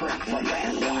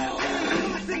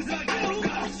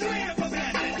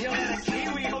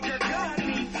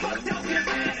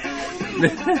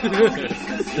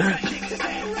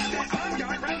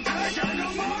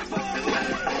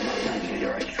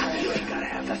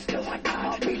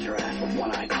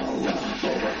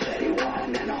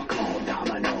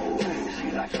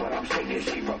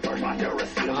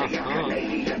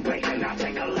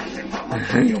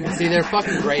 See, they're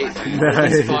fucking great.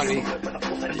 Nice. It's funny.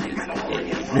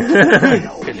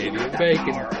 Canadian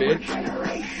bacon, bitch.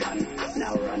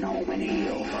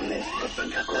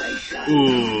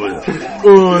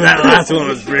 Ooh, that last one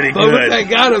was pretty good. I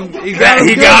got him. He got him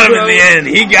in the end.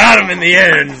 He got him in the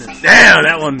end. Damn,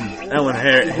 that one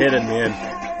hit in the end.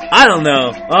 I don't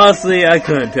know. Honestly, I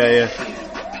couldn't tell you.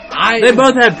 They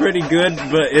both had pretty good,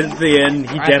 but at the end,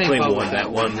 he definitely won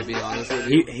that one. To be honest with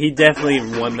you, he definitely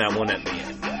won that one at the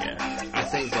end. Yeah. I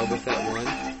think Boba Fett won.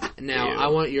 Now, I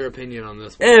want your opinion on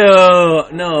this one.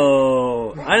 Ew,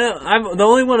 no. The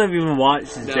only one I've even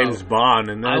watched is James Bond,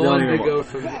 and I don't even.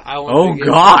 Oh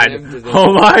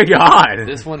my god!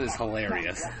 This one is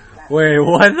hilarious. Wait,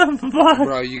 what the fuck?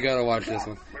 Bro, you gotta watch this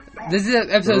one. This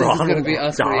episode is going to be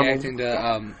us reacting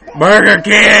to Burger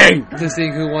King to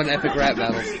seeing who won epic rap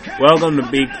battles. Welcome to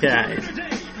BK.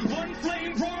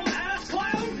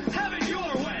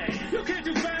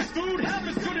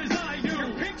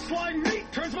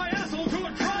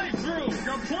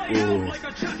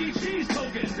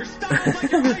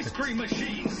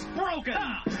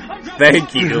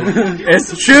 Thank you.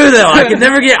 It's true though. I can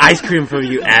never get ice cream from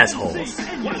you assholes.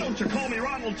 Why don't you call me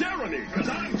Ronald Jeremy? Because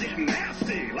I'm getting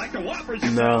nasty, like the Whoppers.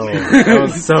 No, that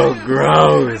was so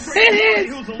gross. It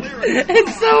is.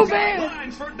 It's so bad.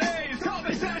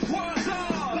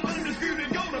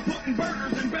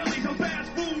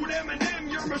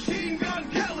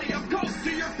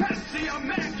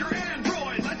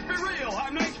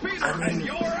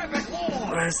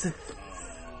 Where's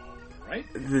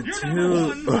the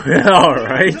two?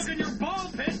 Alright.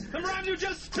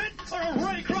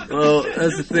 Well,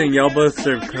 that's the thing. Y'all both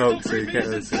serve Coke, so you can't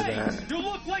really say that.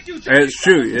 And it's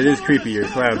true. It is creepy. You're a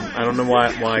clown. I don't know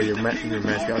why your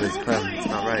mascot is clown. It's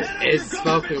not right. It's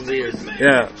fucking weird.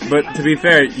 Yeah, but to be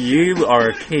fair, you are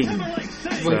a king.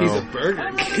 Well, he's a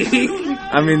Burger King.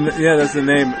 I mean, yeah, that's the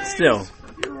name. Still.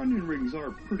 Your onion rings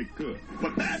are pretty good.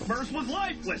 But that verse was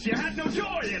lifeless. You had no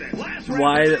joy in it.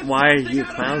 Why are you a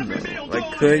clown though?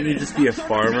 Like, couldn't you just be a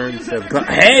farmer instead of a clown?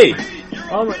 Hey!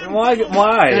 Oh my,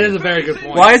 why? That is a very good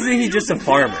point. Why isn't he just a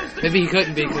farmer? Maybe he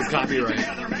couldn't be because copyright.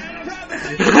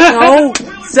 No!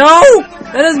 So?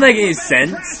 That doesn't make any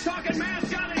sense.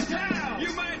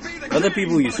 Other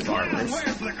people use farmers.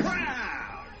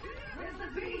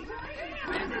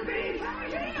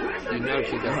 You know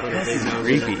she does put a big nose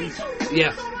Creepy. in it.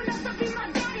 Yeah.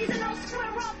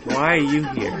 Why are you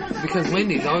here? Because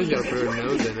Wendy's always got to put her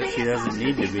nose in it. She doesn't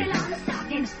need to be.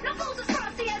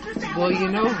 Well, you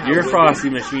know how Your frosty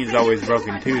machine's always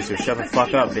broken too, so shut the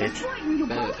fuck up, bitch.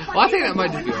 Well, I think that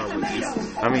might just be our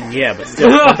Wendy's. I mean, yeah, but still,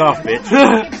 fuck off, bitch.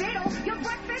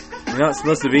 You're not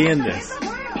supposed to be in this.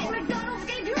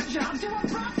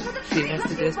 She has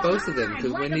to dispose of them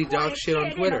because Wendy talks shit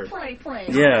on Twitter.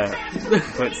 Yeah,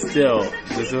 but still,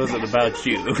 this wasn't about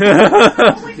you.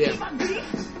 Yeah.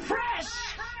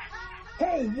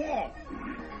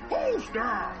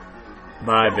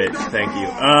 Bye, bitch. Thank you.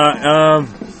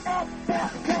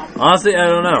 Honestly, I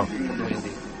don't know.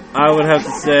 I would have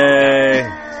to say.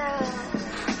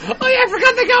 Oh yeah, I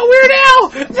forgot they got Weird Al.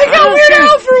 They got Weird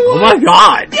Al for one. Oh my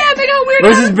god. Yeah, they got Weird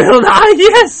Al. Versus Bill Nye.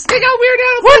 Yes. They got Weird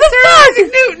Al. What the fuck?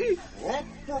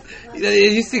 Newton. They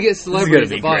used to get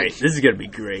celebrities a bunch. This is gonna be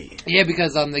great. Yeah,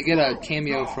 because they get a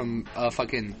cameo from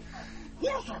fucking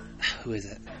who is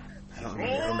it? I don't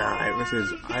remember. Bill Nye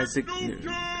versus Isaac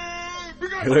Newton.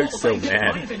 He looks so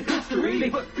mad. They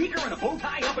put Peter in a bow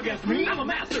tie up against me. I'm a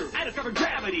master. I discovered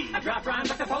gravity. I drop rhymes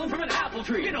like they're falling from an apple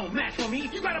tree. You don't match for me.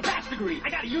 You got a batch degree.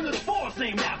 I got a unit of force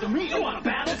named after me. You want a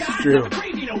battle, guy? True. That's a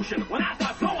crazy notion. When I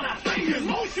start flowing, I say in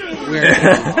motion.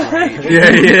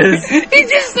 Yeah, he is.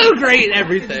 He's just so great in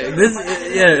everything.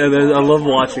 I love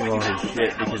watching all his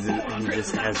shit because he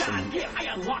just has some. He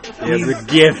has a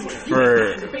gift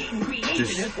for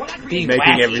just being making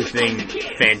wacky. Everything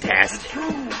fantastic.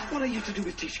 What I used to do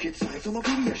is teach kids science on my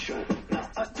PBS show. Now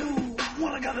I do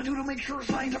what I gotta do to make sure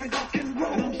scientific thought can grow.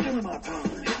 I'm still in my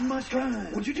prime, hitting my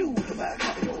stride. What'd you do with the back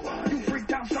half of your line? You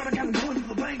freaked out, started kind of going to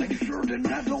the bank like you sure didn't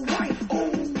have no right. Oh,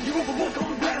 you wrote the book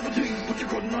on gravity, but you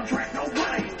couldn't attract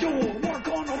nobody. Your work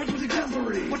on orbits was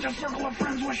exemplary, but your circle of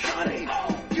friends was shoddy.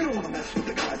 Oh, you don't want to mess with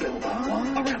the guy Bill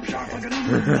Nye. A rap shark like an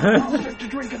I'll stick to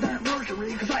drinking that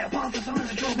mercury, cause I hypothesize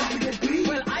that you're about to get beat.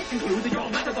 Well, I conclude that your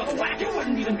methods are whack. You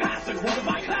wouldn't even pass in one of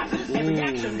my classes. Every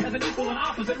action has an equal and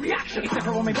opposite reaction, except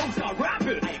for when we both are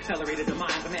rapid. I accelerated the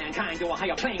minds of mankind to a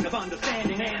higher plane of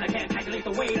understanding, and I can't calculate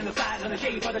the weight and the size and the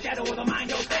shape of the shadow of the mind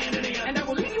you're standing in. And I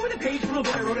will leave you with a page from a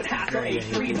book I wrote at half or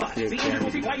H3 plus. The integral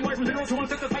will see why you are from 0 to 1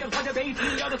 6 the title of base,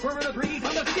 the other square root of 3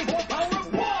 from the 54 power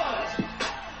of 1.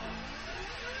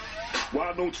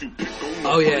 Why don't you pick on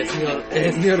Oh yeah,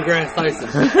 it's Neil deGrasse Tyson.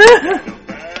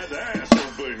 badass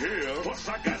over here? Plus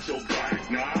I got your black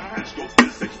guy,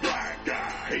 astrophysics black guy,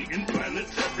 hating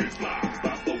planetary fly.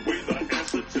 By the way, the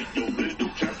answer to your little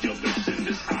calculation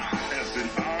is I. As in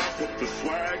I put the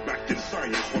swag back in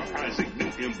science, while Isaac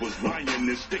Newton was lying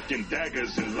and sticking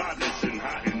daggers and logics and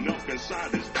hiding up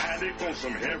inside his attic on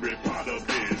some Harry Potter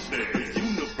business. The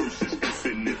universe is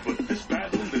infinite, but this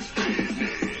battle is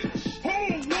finished.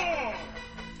 Hold on!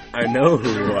 I know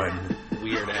who won.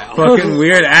 Weird Al. Fucking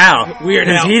Weird Al. Weird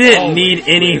Al. He didn't need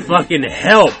any fucking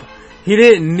help. He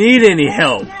didn't need any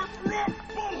help.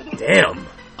 Damn.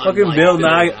 Fucking Unlike Bill Bill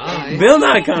Nye. Nye. Bill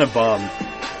Nye kind of bombed.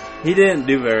 He didn't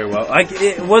do very well. Like,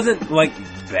 it wasn't like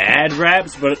bad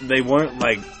raps, but they weren't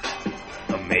like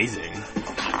amazing.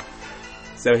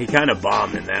 So he kind of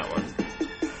bombed in that one.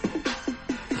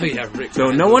 Oh yeah, Rick.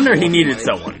 So no wonder he needed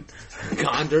someone.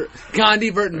 Gandhi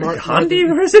versus Martin. Gandhi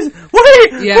versus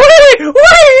wait. Yeah.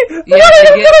 Wait. Yeah,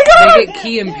 they get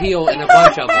Key and Peele in a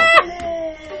bunch of them.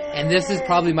 And this is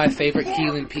probably my favorite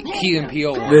Key and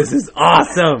Peele one. This is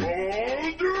awesome.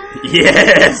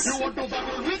 Yes.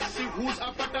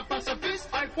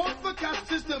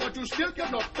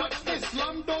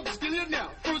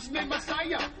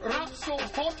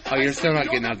 Oh, you're still not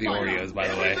getting out the Oreos, by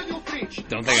the way.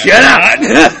 Don't think. Shut up!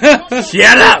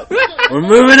 Shut up! We're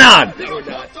moving on.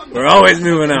 We're always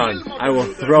moving on. I will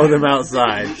throw them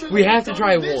outside. We have to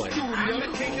try one.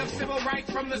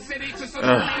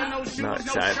 Not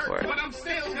excited for it.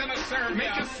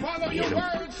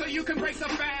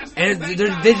 And their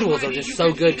visuals are just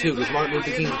so good too, because Martin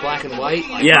Luther King's black and white.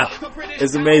 Like, yeah,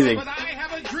 it's amazing.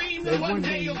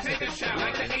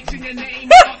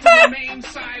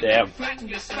 Damn.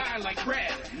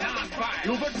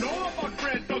 You would know about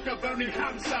bread, Dr.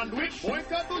 Birmingham sandwich.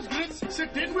 Boycott those grits,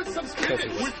 sit in with some spinach.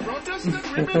 With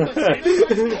Protestant women, the same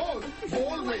as gold.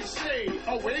 Always stay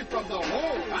away from the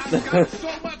hole. I've got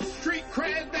so much street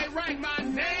cred, they write my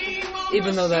name on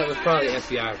even though that was probably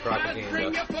FBI propaganda.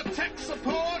 bring up a tech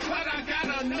support, but I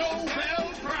got a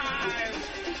Nobel Prize.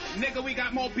 Nigga, we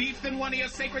got more beef than one of your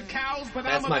sacred cows, but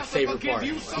That's I'm my about to favorite forgive part.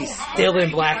 you so He's hard. still in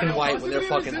black and white when they're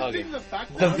fucking hugging.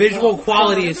 The visual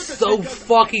quality is so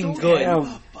fucking good.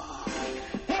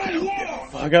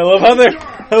 Fuck, I love how they're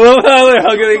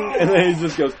hugging, and then he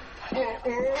just goes.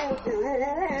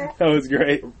 That was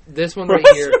great. This one right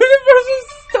here. versus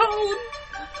Stone.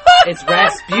 It's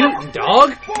Rasputin,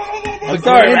 dog. I'm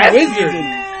sorry, Grand Rasputin.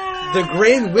 Wizard. The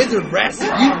Grand Wizard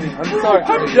Rasputin. I'm sorry,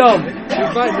 I'm dumb.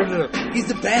 You're fine. No. He's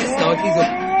the best, dog. He's a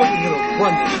fucking gonna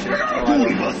run this shit.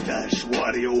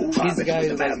 He's the guy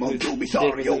who's like,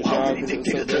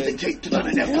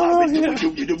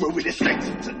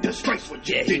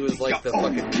 yeah, he was like the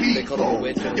fucking, they called him a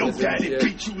witch and wizard and shit.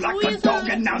 Beat you like a dog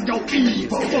and now you're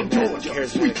evil. From Georgia,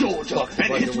 sweet Georgia,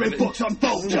 and history books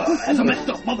unfold ya. As a messed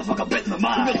up motherfucker bent in the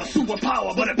mind. Built a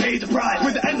superpower, but it pays the price.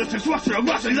 With the endless destruction of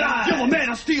Russian lies. You're a man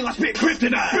of steel, I spit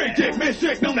kryptonite. Big dick,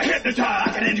 mystic, known to hypnotize.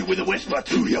 I can end you with a whisper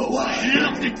to your eyes.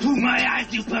 Look into my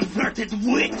eyes, you perverted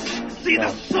witch. See the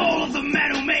soul of the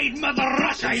man who made Mother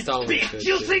Russia his bitch.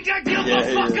 You think I give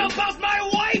a fuck about my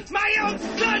wife? My own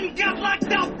son got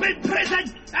locked up in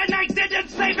prison, and I didn't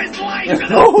save his life.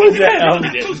 Oh, damn.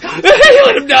 He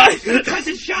let him die.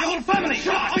 Cousin shot, your whole family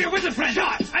shot, all your wizard friends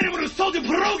shot, anyone who sold you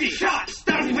pierogi shot.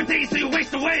 Starving for days so you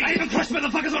waste away. I even crush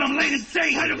motherfuckers when I'm late and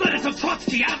say, I'd have let it to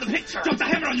Trotsky out of the picture. Drop the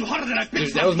hammer on you harder than I bitch.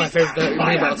 Dude, that was my favorite thing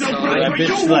about Stalin. That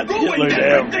bitch slapped Hitler down.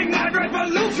 Everything my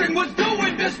revolution was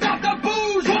doing to stop the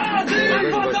bourgeoisie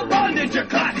and from the bondage of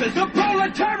classes, the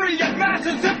proletariat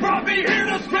masses that brought me here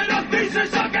to spit a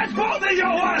thesis against both of your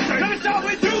asses. Let me start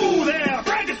with you there,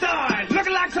 Frankenstein,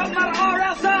 looking like something out of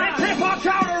R.L. Stein. Hip-hop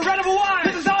chowder, red of a wine.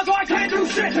 This is all so I can't do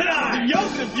shit tonight.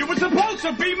 Joseph, you were supposed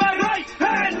to be my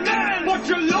right-hand man, but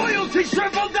your loyalty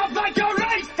shriveled up like your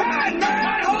right-hand man.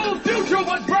 My whole future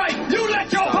was bright. You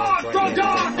let your heart grow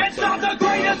dark and stop the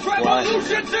greatest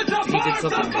revolution since the He did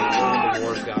something when the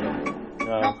wars got him.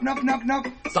 Knock.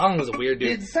 Stalin was a weird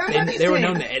dude. They were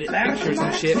known to edit pictures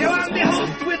and shit. You are the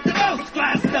host with the most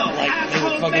glass though. Like, they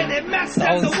were fucking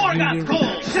Stalin's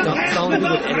Stalin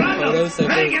would edit photos, so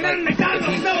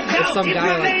if some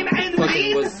guy like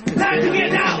fucking was conspiracy and he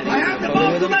was in a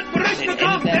photo with him, and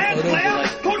edit that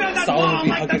photo, like Stalin would be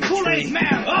hugging a tree. Oh my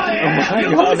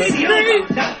god, that's great!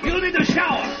 You need to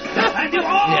shower. And you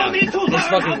all need to learn it's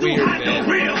fucking weird, man.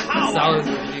 real power. Stalin's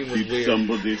regime was weird.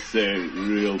 Somebody say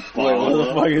real power. Wait, what the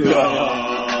fuck is going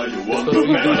on? You want It's to supposed to be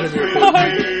penetrate Vladimir me?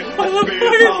 What the fuck is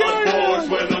going on?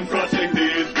 When I'm crushing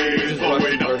these beats,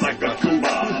 blowing up like a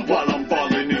tuba, while I'm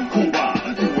falling in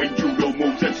Cuba, doing judo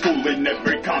moves and schooling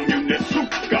every communist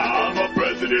suka. I'm a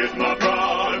president, my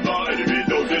pride, my enemy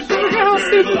don't deserve me.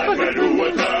 Like men who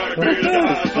attack me, the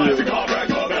last like the car wreck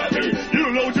of me. You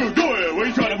know what you're doing when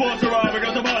you try to boss around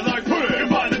because of my life quit. You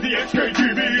find that the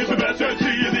XKTV is the best MC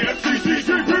in the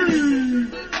FCCCP.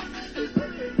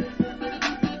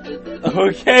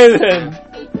 Okay then.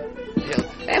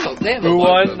 They have Who a lot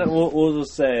won? of them. We'll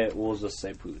just say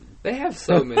Putin. They have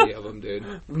so many of them, dude.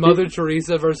 Mother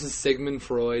Teresa versus Sigmund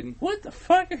Freud. What the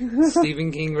fuck?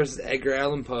 Stephen King versus Edgar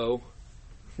Allan Poe.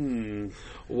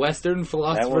 Western That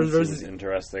philosophers one versus. seems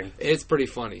interesting. It's pretty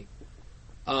funny.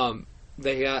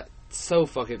 They got so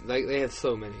fucking. They have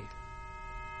so many.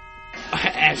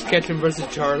 Ash Ketchum versus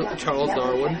Charles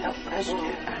Darwin. The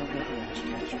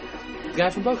guy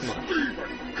from Pokemon.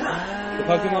 The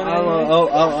Pokemon.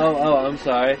 Oh, I'm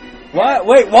sorry. What?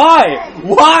 Wait, why?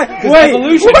 Why? Wait.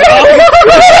 Evolution.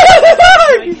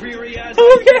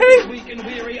 Okay. Weak and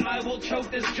weary, I will choke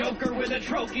this joker with a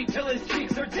trophy till his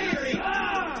cheeks are teary.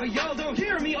 But y'all don't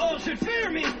hear me, all should fear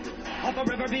me. I'll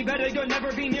forever be better, you'll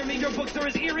never be near me. Your books are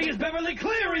as eerie as Beverly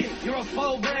Cleary. You're a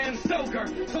full brand stoker,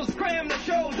 so scram, the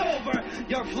show's over.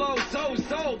 Your flow so,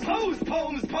 pose,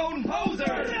 poems,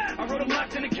 poser. I wrote them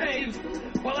locked in a cave,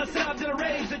 while I sobbed in a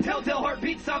rage. The telltale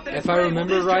heartbeat stopped in If I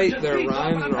remember right, their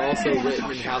rhymes are also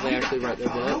written in how they actually write their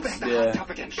books. Yeah.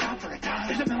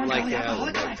 Like how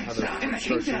they're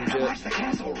structured and shit.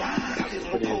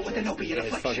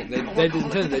 It's fucking, they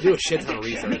do a shit ton of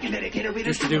research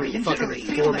just to do fucking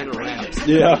 4-minute raps.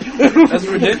 Yeah. That's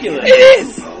ridiculous. It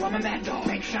is! But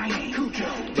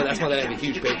that's why they have a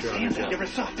huge Patreon and shit.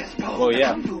 Well,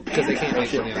 yeah. Because they can't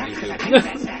make money on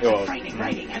YouTube. Well,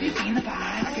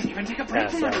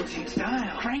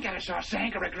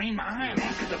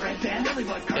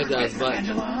 It does, but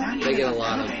they get a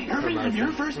lot of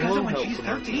promotion. We'll help promote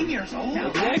them.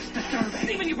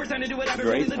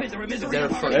 Great. They're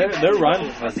Their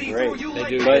rhymes are great. They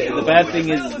do. But the bad thing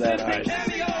is that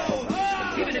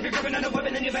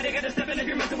you better get a step in if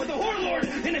you're messing with the warlord.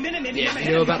 In a minute, Yeah,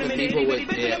 you know about the people with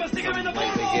it, like they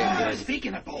get good.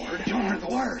 Speaking of bored, don't want the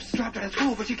worst. Dropped out of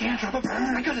school, but you can't drop a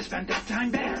burn. I could have spent that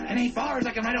time there. In 8 bars,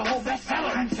 I can write a whole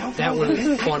bestseller. I'm so That one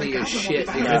is funny as shit.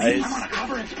 Because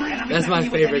Guys. that's my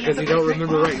favorite because you don't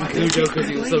remember writing Cujo because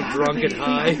he was so drunk and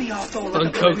high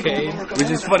on cocaine. Which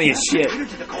is funny as shit.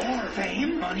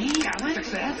 Fame, money, talent,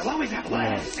 success. You'll always have I'm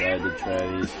less. sad to try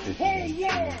these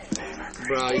 15.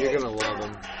 Bro, you're gonna love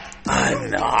him. I'm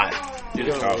not. You're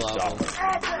Dude, gonna Charles love Darwin. him.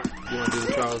 You want to do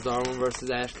the Charles Darwin versus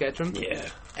Ash Ketchum? Yeah.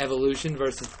 Evolution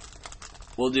versus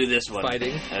We'll do this one.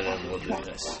 Fighting. And then we'll do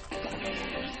this.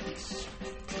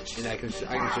 And I can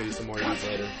show you some more of these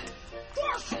later.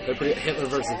 Hitler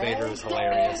versus Vader is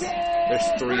hilarious.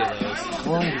 There's 3 of those.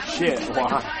 Holy shit,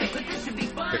 why?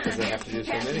 Because they have to do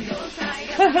so many.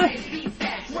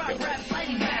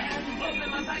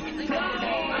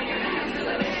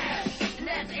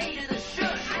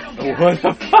 What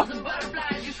the fuck?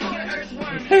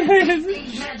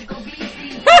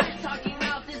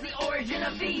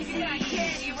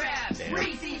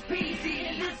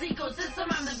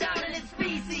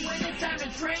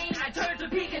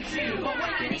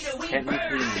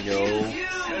 Technically, no,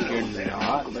 you're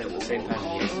not, but at the same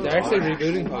time, yes. They're actually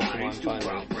rebooting Pokemon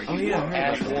finally. Oh yeah,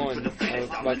 Ash won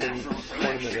like the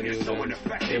tournament that he was in.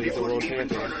 He was the world champion.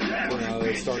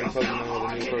 They're starting Pokemon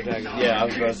with a new protagonist. Yeah, I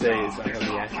was about to say, it's not going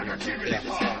to be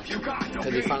Ash. Yeah.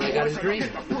 Because he finally got his dream. You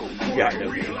got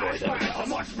no good boy, though.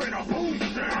 I'm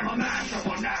a master of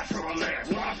a naturalist.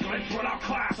 I glitch without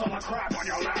class on the crap on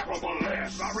your laughable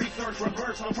list. My research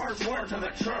reverts the first word to the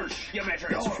church. You measure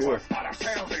your worth by the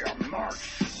sales of your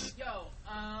merch. Yo,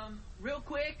 real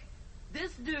quick,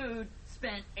 this dude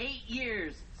spent 8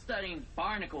 years studying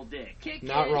barnacle dick.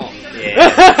 Not wrong. Yeah.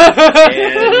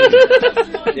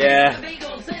 Yeah.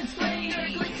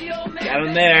 Got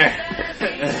him there.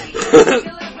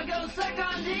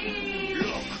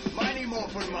 Mighty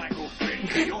Morphin Michael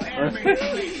Fitch. Your animated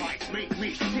sleep fights make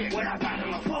me sick. When I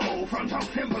battle a foe from some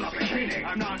temple of beginning,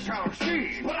 I'm not Charles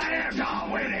G, but I am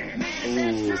Don winning.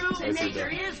 Ooh, True, nature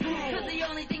is cool. Cause the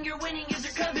only thing you're winning is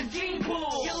your cousin's gene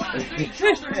pool. You lost 3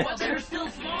 children, but they're still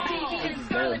small. PP and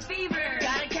scarlet fever.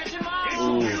 Gotta catch them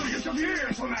all. Millions of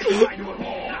years when I tried to evolve.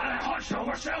 Now that hunched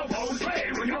over cell phones play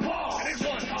with your ball. And it's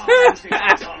one time to see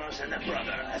the Thomas and the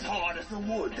brother. As hard as the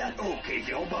wood that oak gave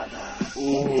your mother.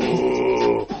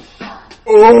 Ooh.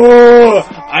 Ooh.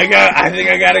 I think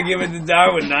I gotta give it to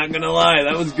Darwin, not gonna lie.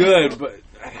 That was good, but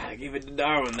I gotta give it to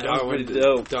Darwin. That was pretty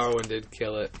dope. Darwin did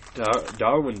kill it.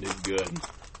 Darwin did good.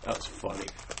 That was funny.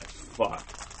 Fuck.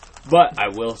 But I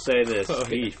will say this.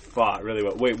 He fought really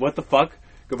well. Wait, what the fuck?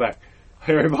 Go back.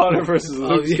 Harry Potter versus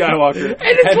Luke Skywalker. And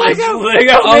it's Lego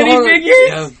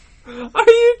minifigures? Yeah. Are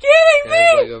you kidding me?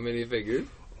 It's Lego minifigures.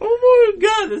 Oh my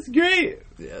god, that's great.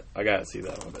 Yeah. I gotta see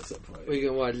that one at some point. We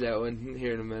can watch that one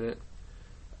here in a minute.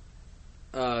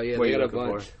 Yeah, What they are you got a looking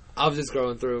bunch. for? I was just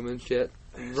going through them and shit.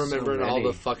 Remembering all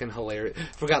the fucking hilarious.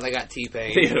 Forgot they got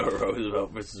T-Pain. Theodore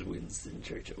Roosevelt versus Winston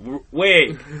Churchill.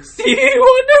 Wait, Stevie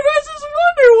Wonder versus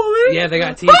Wonder Woman? Yeah, they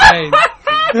got T-Pain.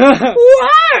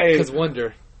 Why? Because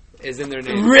Wonder is in their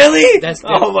name. Really?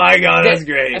 Oh my god, that's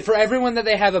great. For everyone that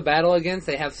they have a battle against,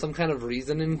 they have some kind of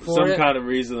reasoning for it. Some kind of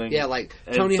reasoning. Yeah, like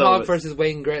And Tony some Hawk of it- versus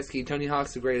Wayne Gretzky. Tony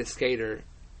Hawk's the greatest skater,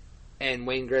 and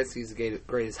Wayne Gretzky's the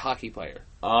greatest hockey player.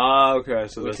 Ah, okay,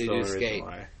 so Which that's the they do only reason skate.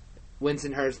 why.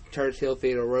 Winston Churchill,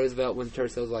 Theodore Roosevelt. Winston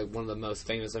Churchill's like one of the most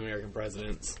famous American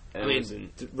presidents. And I mean,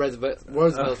 Winston- Roosevelt's one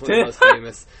of the most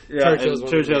famous. Yeah, Churchill's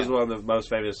Churchill's one one of the most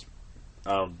famous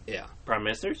yeah. prime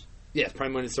ministers? Yes,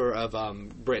 Prime Minister of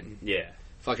Britain. Yeah.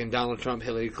 Fucking Donald Trump,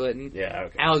 Hillary Clinton. Yeah,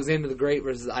 okay. Alexander the Great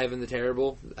versus Ivan the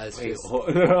Terrible. That's Wait, just, hold-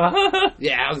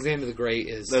 yeah, Alexander the Great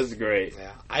is... That's great.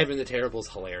 Yeah. Ivan the Terrible's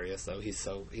hilarious, though. He's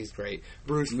great.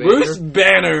 Bruce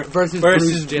Banner versus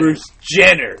Bruce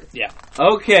Jenner. Yeah.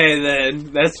 Okay,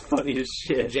 then. That's funny as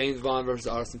shit. James Bond versus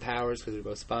Austin Powers, because they're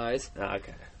both spies.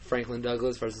 Okay. Franklin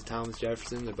Douglas versus Thomas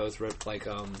Jefferson. They're both like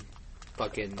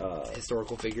fucking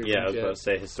historical figures. Yeah, and I was shit. about to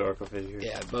say historical figures.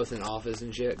 Yeah, both in Office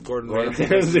and shit. Gordon Ramsay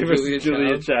Ramsay versus versus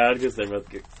Julia Child, because they're both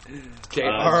good.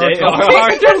 J.R.R.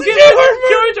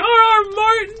 George R.R.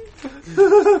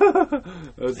 Martin.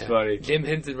 That's funny. Jim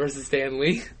Henson versus Stan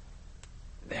Lee.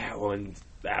 That one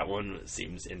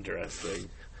seems interesting.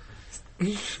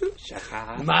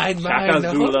 Shaka Mine,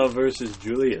 Zulu versus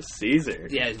Julius Caesar.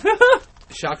 Yeah.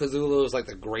 Shaka Zulu is like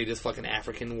the greatest fucking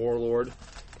African warlord.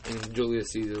 And Julius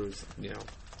Caesar was,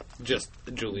 just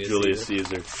Julius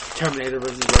Caesar. Terminator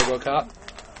versus RoboCop.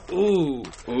 Ooh,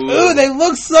 they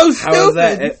look so stupid. How is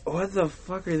that? What the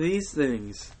fuck are these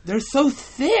things? They're so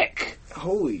thick.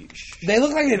 Holy shit. They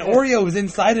look like an Oreo was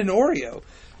inside an Oreo.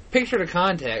 picture the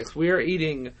context. We are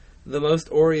eating the Most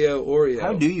Oreo Oreo.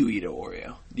 How do you eat an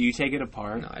Oreo? Do you take it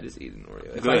apart? No, I just eat an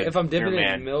Oreo. If I'm dipping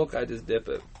it in milk, I just dip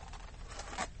it.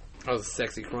 That was a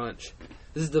sexy crunch.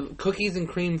 This is the cookies and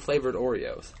cream flavored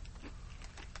Oreos.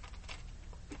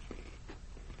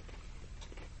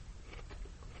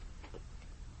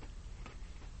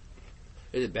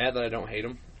 Is it bad that I don't hate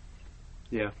them?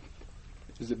 Yeah.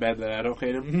 Is it bad that I don't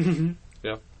hate them?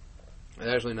 Yeah. It's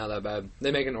actually not that bad.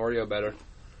 They make an Oreo better.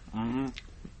 Mm-hmm.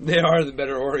 They are the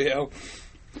better Oreo.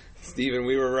 Steven,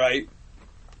 we were right.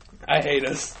 I hate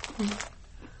us.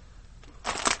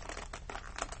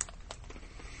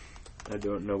 I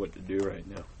don't know what to do right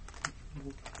now.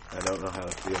 I don't know how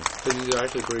to feel. Because these are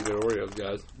actually pretty good Oreos,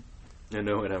 guys. I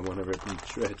know, and I want to rip them to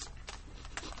shreds.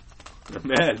 I'm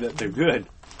mad that they're good.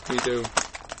 Me too.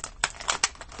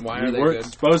 Why are you they weren't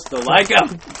good? supposed to like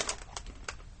them.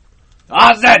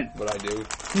 Austin! But I do.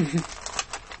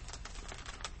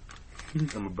 I'm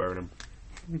gonna burn them.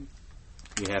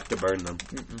 You have to burn them.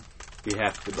 You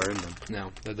have to burn them.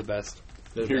 No, they're the best.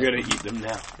 They're You're the gonna best. eat them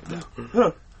now.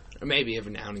 No. Or maybe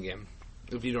every now and again.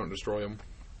 If you don't destroy them.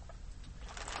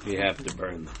 You have to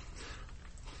burn them.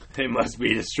 They must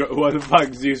be destroyed. What the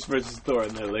fuck, Zeus versus Thor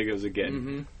and their Legos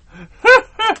again?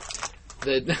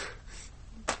 Mm-hmm.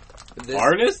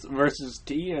 Artist versus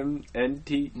T and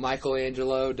T.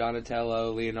 Michelangelo,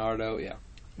 Donatello, Leonardo, yeah.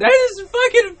 That is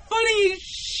fucking funny as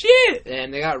shit!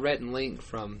 And they got Rhett and Link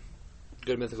from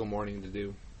Good Mythical Morning to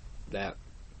do that.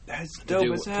 That's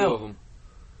dope as hell. 2 of them.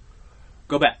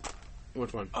 Go back.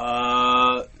 Which one?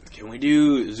 Can we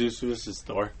do Zeus versus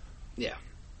Thor? Yeah.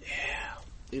 Yeah.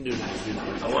 You can do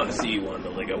that. I want to see one of the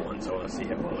Lego ones. I want to see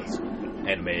how well it's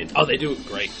animated. Oh, they do it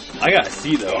great. I gotta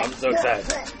see though. I'm so excited.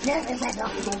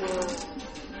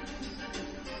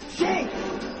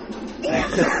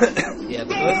 Yeah,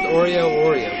 the Most Oreo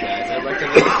Oreo, guys. I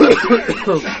recommend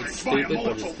it. It's stupid,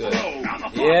 but it's good.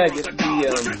 Yeah, get the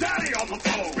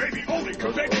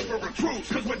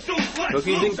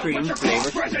cookies and cream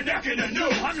flavor.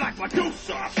 I'm like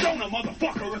Medusa, I'll stone a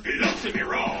motherfucker if he looks at me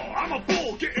wrong. I'm a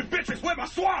bull getting bitches with my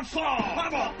swan song.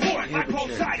 I'm a point like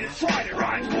Poseidon tried it.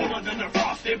 Rhymes cooler than the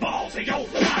frosty balls. Hey, yo,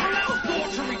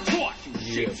 torture retort.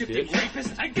 Shape-shifting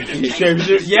rapist, I get a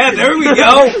Yeah, there we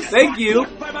go. Thank you.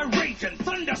 by my rage and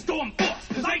thunderstorm force.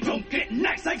 Cause I don't get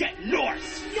nice, I get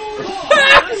Norse.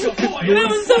 That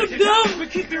was so dumb. But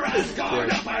keep your ass guard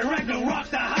up, I Ragnarok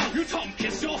the house. You tongue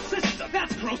kiss your sister,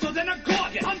 that's grosser than a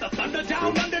gorgon. I'm the thunder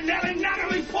down under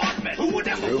Natalie Portman. Who would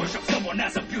ever push up someone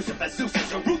as abusive as Zeus is?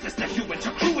 So ruthless that you and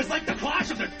your crew is like the clash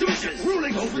of the douches.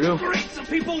 Ruling over the greats of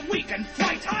people weak and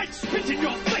fright. I'd spit in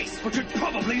your face, but you'd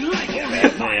probably like it.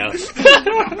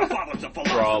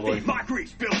 Probably. My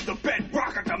Greece builds the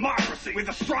bedrock of democracy. With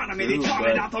astronomy, they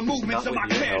charted out the movements of my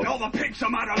pen. All the pigs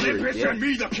I'm out Olympus and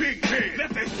me the kingpin. Let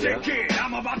this sink in.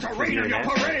 I'm about to rain on your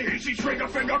parade. Easy trigger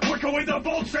finger quicker with the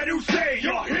bolts that who say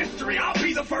your history. I'll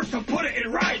be the first to put it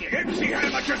in writing. MC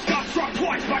Hammer just got struck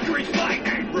twice by Greece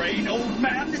lightning. Rain, old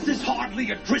man, this is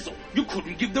hardly a drizzle. You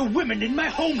couldn't give the women in my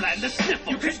homeland a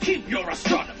sniffle. You can keep your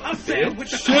astronomer. I'm there with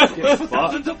the cosmos for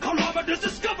thousands of kilometers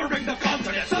discovering the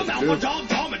continent. Somehow we're all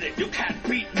dominant. You can't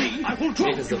beat me. I will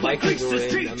drop Because the you like Vikings were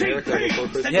Greece's in America before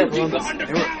Christopher deeper Columbus.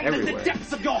 underground They were than the everywhere.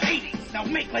 depths of your Hades. Now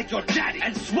make like your daddy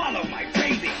and swallow my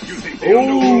baby. You think the the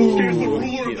Ooh,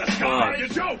 ruler of the sky? fuck. You're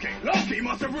joking. Loki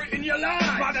must have written your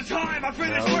line. By the time I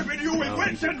finish whipping you with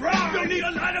wits and rhymes, you'll need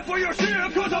a ladder for your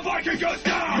shield, cause the Viking just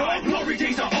died. Your glory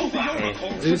days are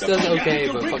over. Zeus does okay,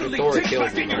 but fucking Thor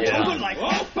kills him. Yeah. Like,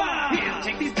 Opa! Here,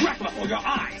 take these drachma for your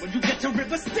eyes. When you get to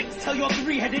River Styx, tell your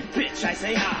three-headed bitch I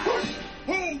say hi.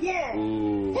 Oh, whoa!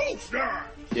 Ooh. Who's that?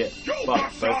 Yeah,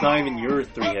 fuck. So it's not even your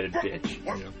three-headed bitch.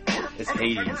 It's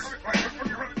Hades.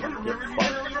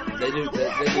 They do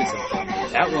some fun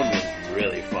ones. That one was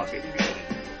really fucking good.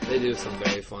 They do some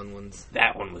very fun ones.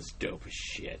 That one was dope as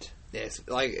shit. Yes,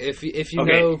 like if you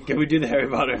Okay, know, can we do the Harry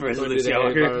Potter versus Wanna Luke do the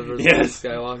Harry Potter Skywalker? versus Yes.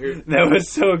 Luke Skywalker? That was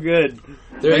so good.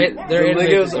 Their the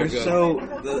animations Legos are good. so...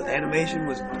 The animation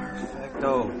was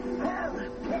perfecto.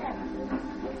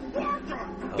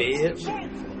 Bitch.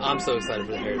 I'm so excited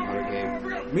for the Harry Potter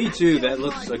game. Me too, that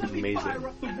looks like amazing.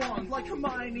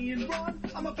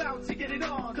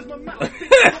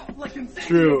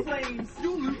 True.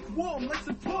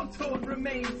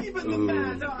 remains. Even the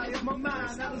mad eye of my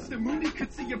man, Alistair Mooney,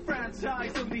 could see a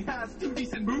franchise only has 2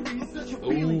 decent movies. Such a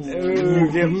feeling.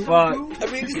 Ooh, get fucked. I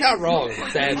mean, he's not wrong.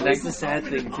 Sad. That's the sad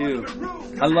thing too.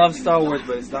 I love Star Wars,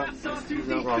 but it's not. He's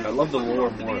not wrong. I love the lore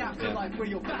more. Yeah.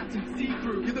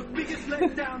 You're the biggest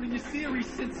letdown in your series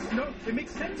since Snoke. It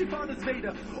makes sense you found as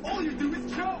Vader. All you do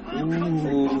is choke.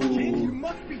 You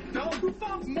must be dumb. Who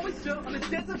farms moisture on a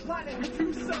desert planet with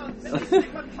 2 suns? Let me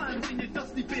stick my plans in your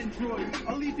dusty bin droid.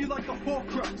 I'll leave you like a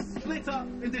Horcrux, split up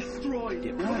and destroyed. I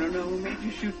don't know who made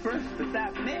you shoot first, but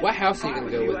that meant. What house are you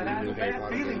gonna go with in the new Harry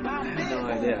Potter game? I have no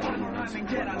idea. I don't know what house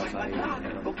I am.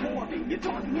 You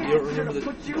don't remember the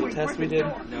test we did?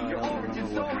 No, I don't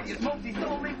remember what house.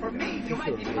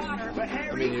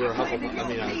 I mean, you're a Hufflepuff. I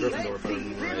mean, Gryffindor, if I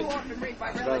remember right. I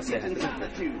was about to say, I think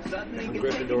From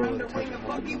Gryffindor with a touch of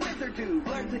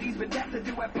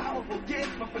Ooh, get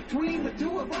fucked.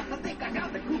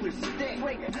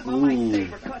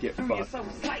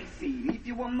 Leave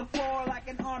you on the floor like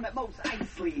an arm at most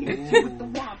ice leaves. With the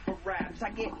womp for raps, I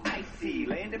get icy.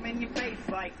 Land them in your face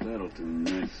like that'll do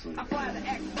nicely. I fly the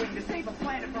X-Wing to save a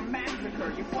planet from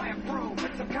massacre. You fly a broom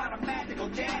with some kind of magical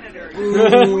janitor.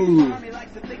 Your army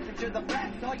likes to think that you're the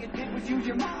best. All you did was use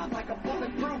your mom like a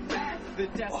bulletproof vest. The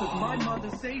death of my mother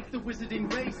saved the wizarding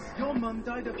race. Your mum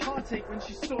died of heartache when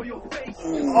she saw your face.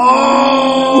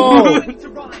 Oh! To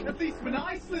rhyme. At least when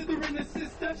I slither in a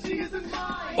sister, she isn't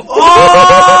mine.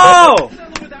 Oh!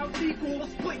 Without equal, I'll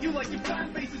split you like your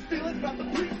fan base is feeling about the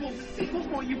prequels. The sequels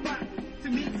want you back to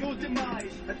meet your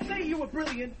demise. I'd say you were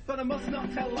brilliant, but I must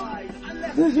not tell lies. I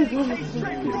left JJ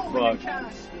straight rolling in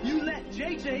cash. You let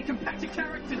JJ compact your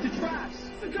character to trash.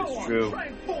 So go on, try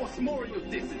and force more of your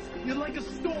disses. You're like a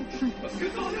stormtrooper,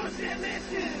 cause all your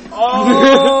misses.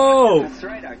 Oh! That's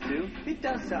right, R2. It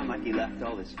does sound like he left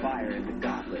all his fire in the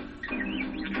gauntlet.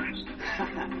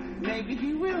 Maybe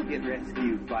he will get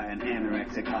rescued by an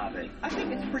anorexic hobbit. I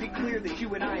think it's pretty clear that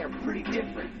you and I are pretty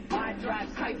different. My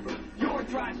drive's hyper, your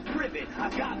drive's privet.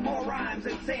 I've got more rhymes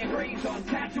than sand grains on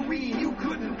Tatooine. You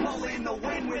couldn't pull in the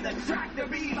wind with a tractor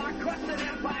beam. I crushed an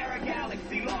empire, a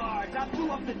galaxy large. I blew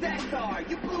up the Death Star,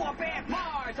 you blew up Aunt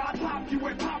Mars. I popped you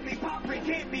with Poppy, Poppy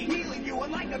can't be healing you.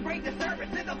 And like a great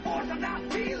disturbance in the force, I'm not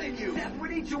feeling you. Death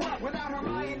would eat you up without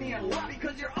Hermione and Luck.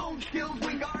 Because your own skills,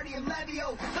 Wingardium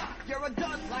Levio, suck. You're a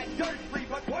dust like Dursley,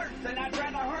 but worse. And I'd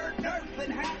rather hurt Nerf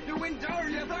than have to endure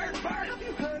your third verse. Have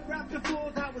you heard rap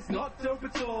before? That was not dope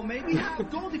at all. Maybe have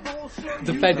Goldie Balls show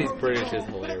The fact he's British is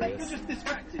hilarious. You're just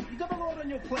distracted. You got a lot on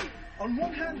your plate. On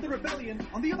one hand, the rebellion.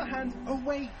 On the other hand, oh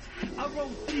wait. I roll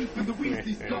deep and the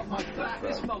Weasley's got my back.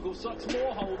 This muggle sucks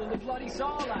more hole than the bloody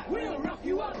Sarlacc. We'll rock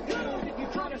you up good if you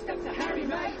try to step to Harry,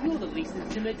 mate. You're the least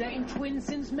intimidating twin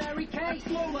since Mary Kate.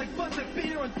 Flow like butter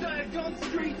beer on Diagon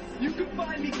Street. You can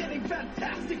find me getting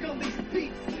fantastic on these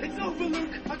beats. It's over, Luke.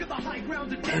 I got the high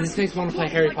ground. And this makes me want to play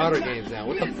Harry Potter games now.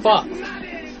 What the fuck?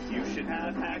 You should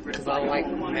have because I like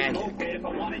magic. If I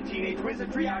wanted teenage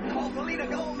wizardry, I'd call Selena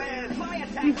Gomez. My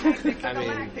attack tactics I mean,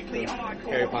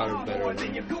 Harry Potter's better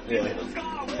than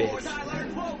Bitch. I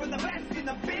learned flow from the best in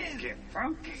the biz. Get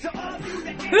funky. So all you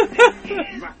that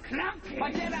is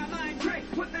my Jedi mind trick.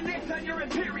 Put the nix on your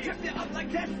Imperium. Trip you up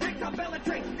like that sticks on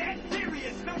Bellatrix. Dead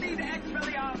serious. No need to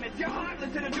Expelliarmus. You're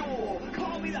heartless in a duel.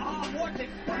 Call me the Hogwarts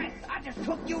Express. I just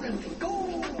took you to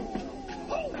school.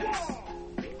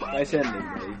 Nice ending,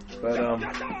 buddy. But,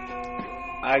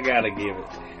 I gotta give it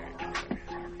to Harry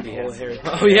Potter. Yes. Harry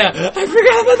Potter. Oh, yeah. I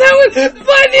forgot about that one.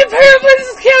 Find the apparent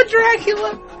Count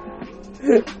Dracula.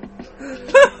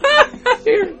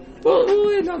 Here,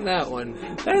 we'll end on that one.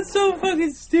 That's so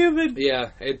fucking stupid.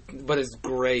 Yeah, but it's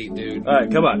great, dude. Alright,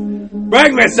 come on.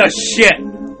 Bring me some shit!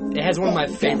 It has one of my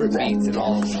favorite beats in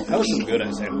all of them. That was some good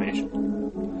ass animation.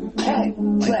 Like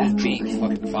this beat,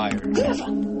 fucking fire.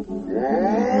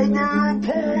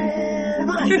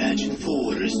 Imagine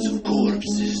forests of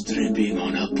corpses dripping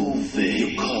on a buffet.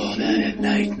 You call that a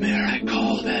nightmare, I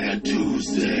call that a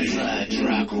Tuesday.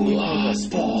 Dracula,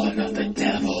 spawn of the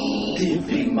devil,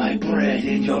 dipping my bread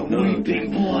in your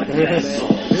weeping blood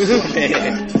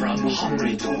vessels. From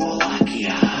Hungary to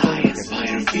Wallachia, I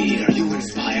inspire fear, you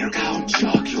inspire Count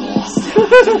Chocula.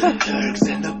 Turks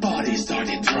and the body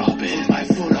started dropping. My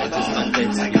foot on the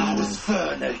fence like I was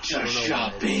furniture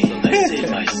shopping. I save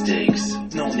my steaks,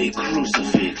 no need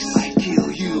crucifix. I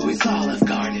kill you with Olive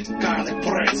Garden, garlic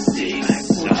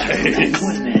breadsticks. Nice.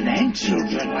 Women and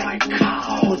children like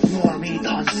cows. Put more meat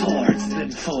on swords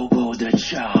than Fogo de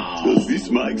Chao. this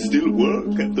mic still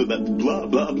work after that blah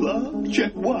blah blah?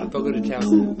 Check one. If I go to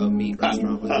town, a meat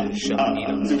restaurant with a shove meat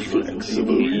on The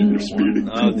flexible inner spirit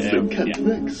them can't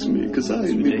vex me, cause I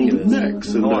nibble the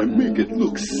necks and I make it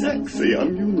look sexy.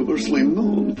 I'm universally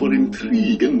known for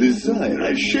intrigue and desire.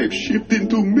 I shape-shift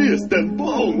into mist and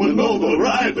bone when all the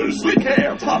riders slick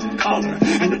hair, pop collar,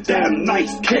 and a damn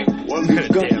nice cake. One who's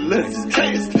got less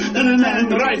taste than an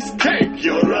and rice cake.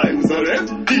 Your rhymes are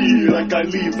empty like I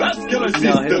leave vascular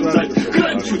systems. I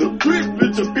grant you the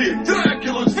privilege of being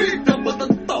Dracula's victim, but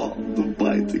the thought of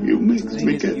biting you makes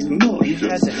me get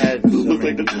nauseous. You look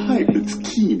like the type that's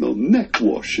keen on neck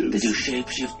washes. Did you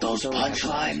shapeshift those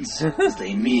punchlines?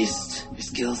 They missed. Your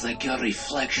skills like your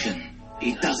reflection.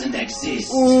 It doesn't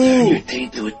exist. You're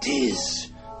tainted to it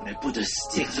is. When I put a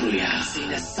stick through ya, see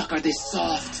that sucker this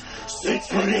soft.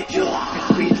 It's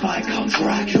ridiculous. Beat by Count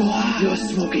Dracula. You're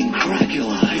smoking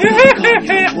Cracula. You're gun,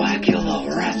 you're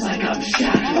wackula. Raps like I'm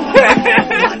Shacula.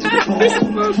 Flat to the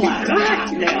bone. Flat to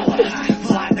hot nailer.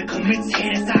 Flat that commits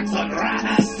heinous acts on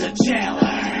rat as the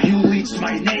jailer. You reached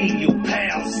my name, you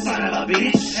pale son of a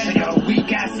bitch. And your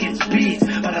weak ass gets beat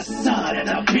by the sun at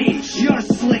the beach. Your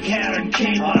slick hair and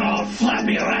cape are all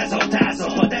flappy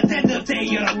razzle-dazzle. But at the end of the day,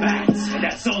 you're a bat. And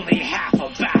that's only half a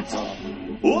battle.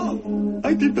 Oh,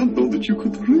 I did not know that you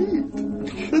could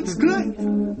read. That's great.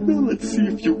 Now let's see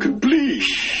if you can bleed.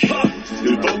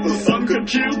 You thought the sun could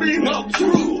kill me? Not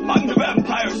true. I'm the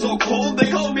vampire so cold they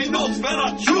call me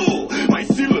Nosferatu. My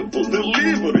syllable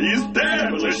delivery is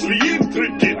devilishly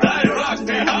intricate. I rocked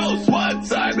the house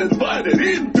once, I'm invited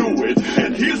into it.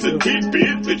 And here's a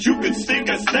tidbit that you can stick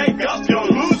a stake up. You're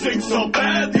losing so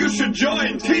bad you should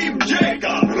join Team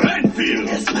Jacob Renfield.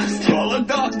 Yes, master. Call a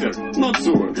doctor, not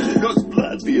sword, because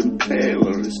Vlad the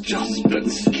Impaler is just been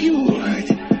skewered.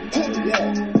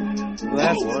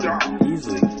 That's one.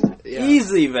 Easily. Yeah.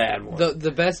 Easily bad one.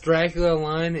 The best Dracula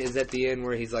line is at the end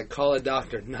where he's like, call a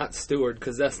doctor, not Steward,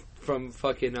 because that's from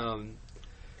fucking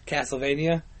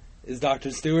Castlevania. Is Dr.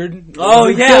 Steward? Oh,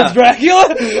 who yeah. kills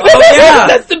Dracula? Oh, yeah.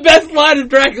 That's the best line of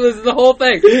Dracula's in the whole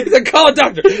thing. He's like, call a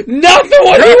doctor, not the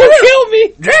one who will kill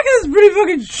me. Dracula's pretty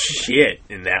fucking shit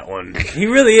in that one. He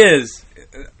really is.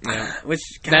 Yeah.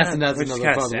 Which that's another fun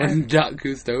one. Jacques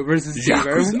Cousteau versus Steve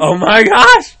Irwin. Oh my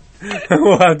gosh!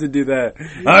 We'll have to do that.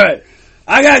 Alright.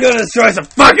 I gotta go destroy some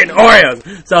fucking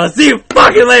Oreos. So I'll see you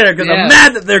fucking later because I'm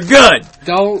mad that they're good.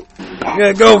 I'm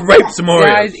gonna go rape some Oreos.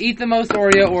 Guys, eat the Most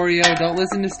Oreo. Don't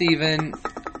listen to Steven.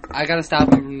 I gotta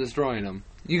stop him from destroying them.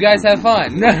 You guys have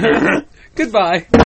fun. Goodbye.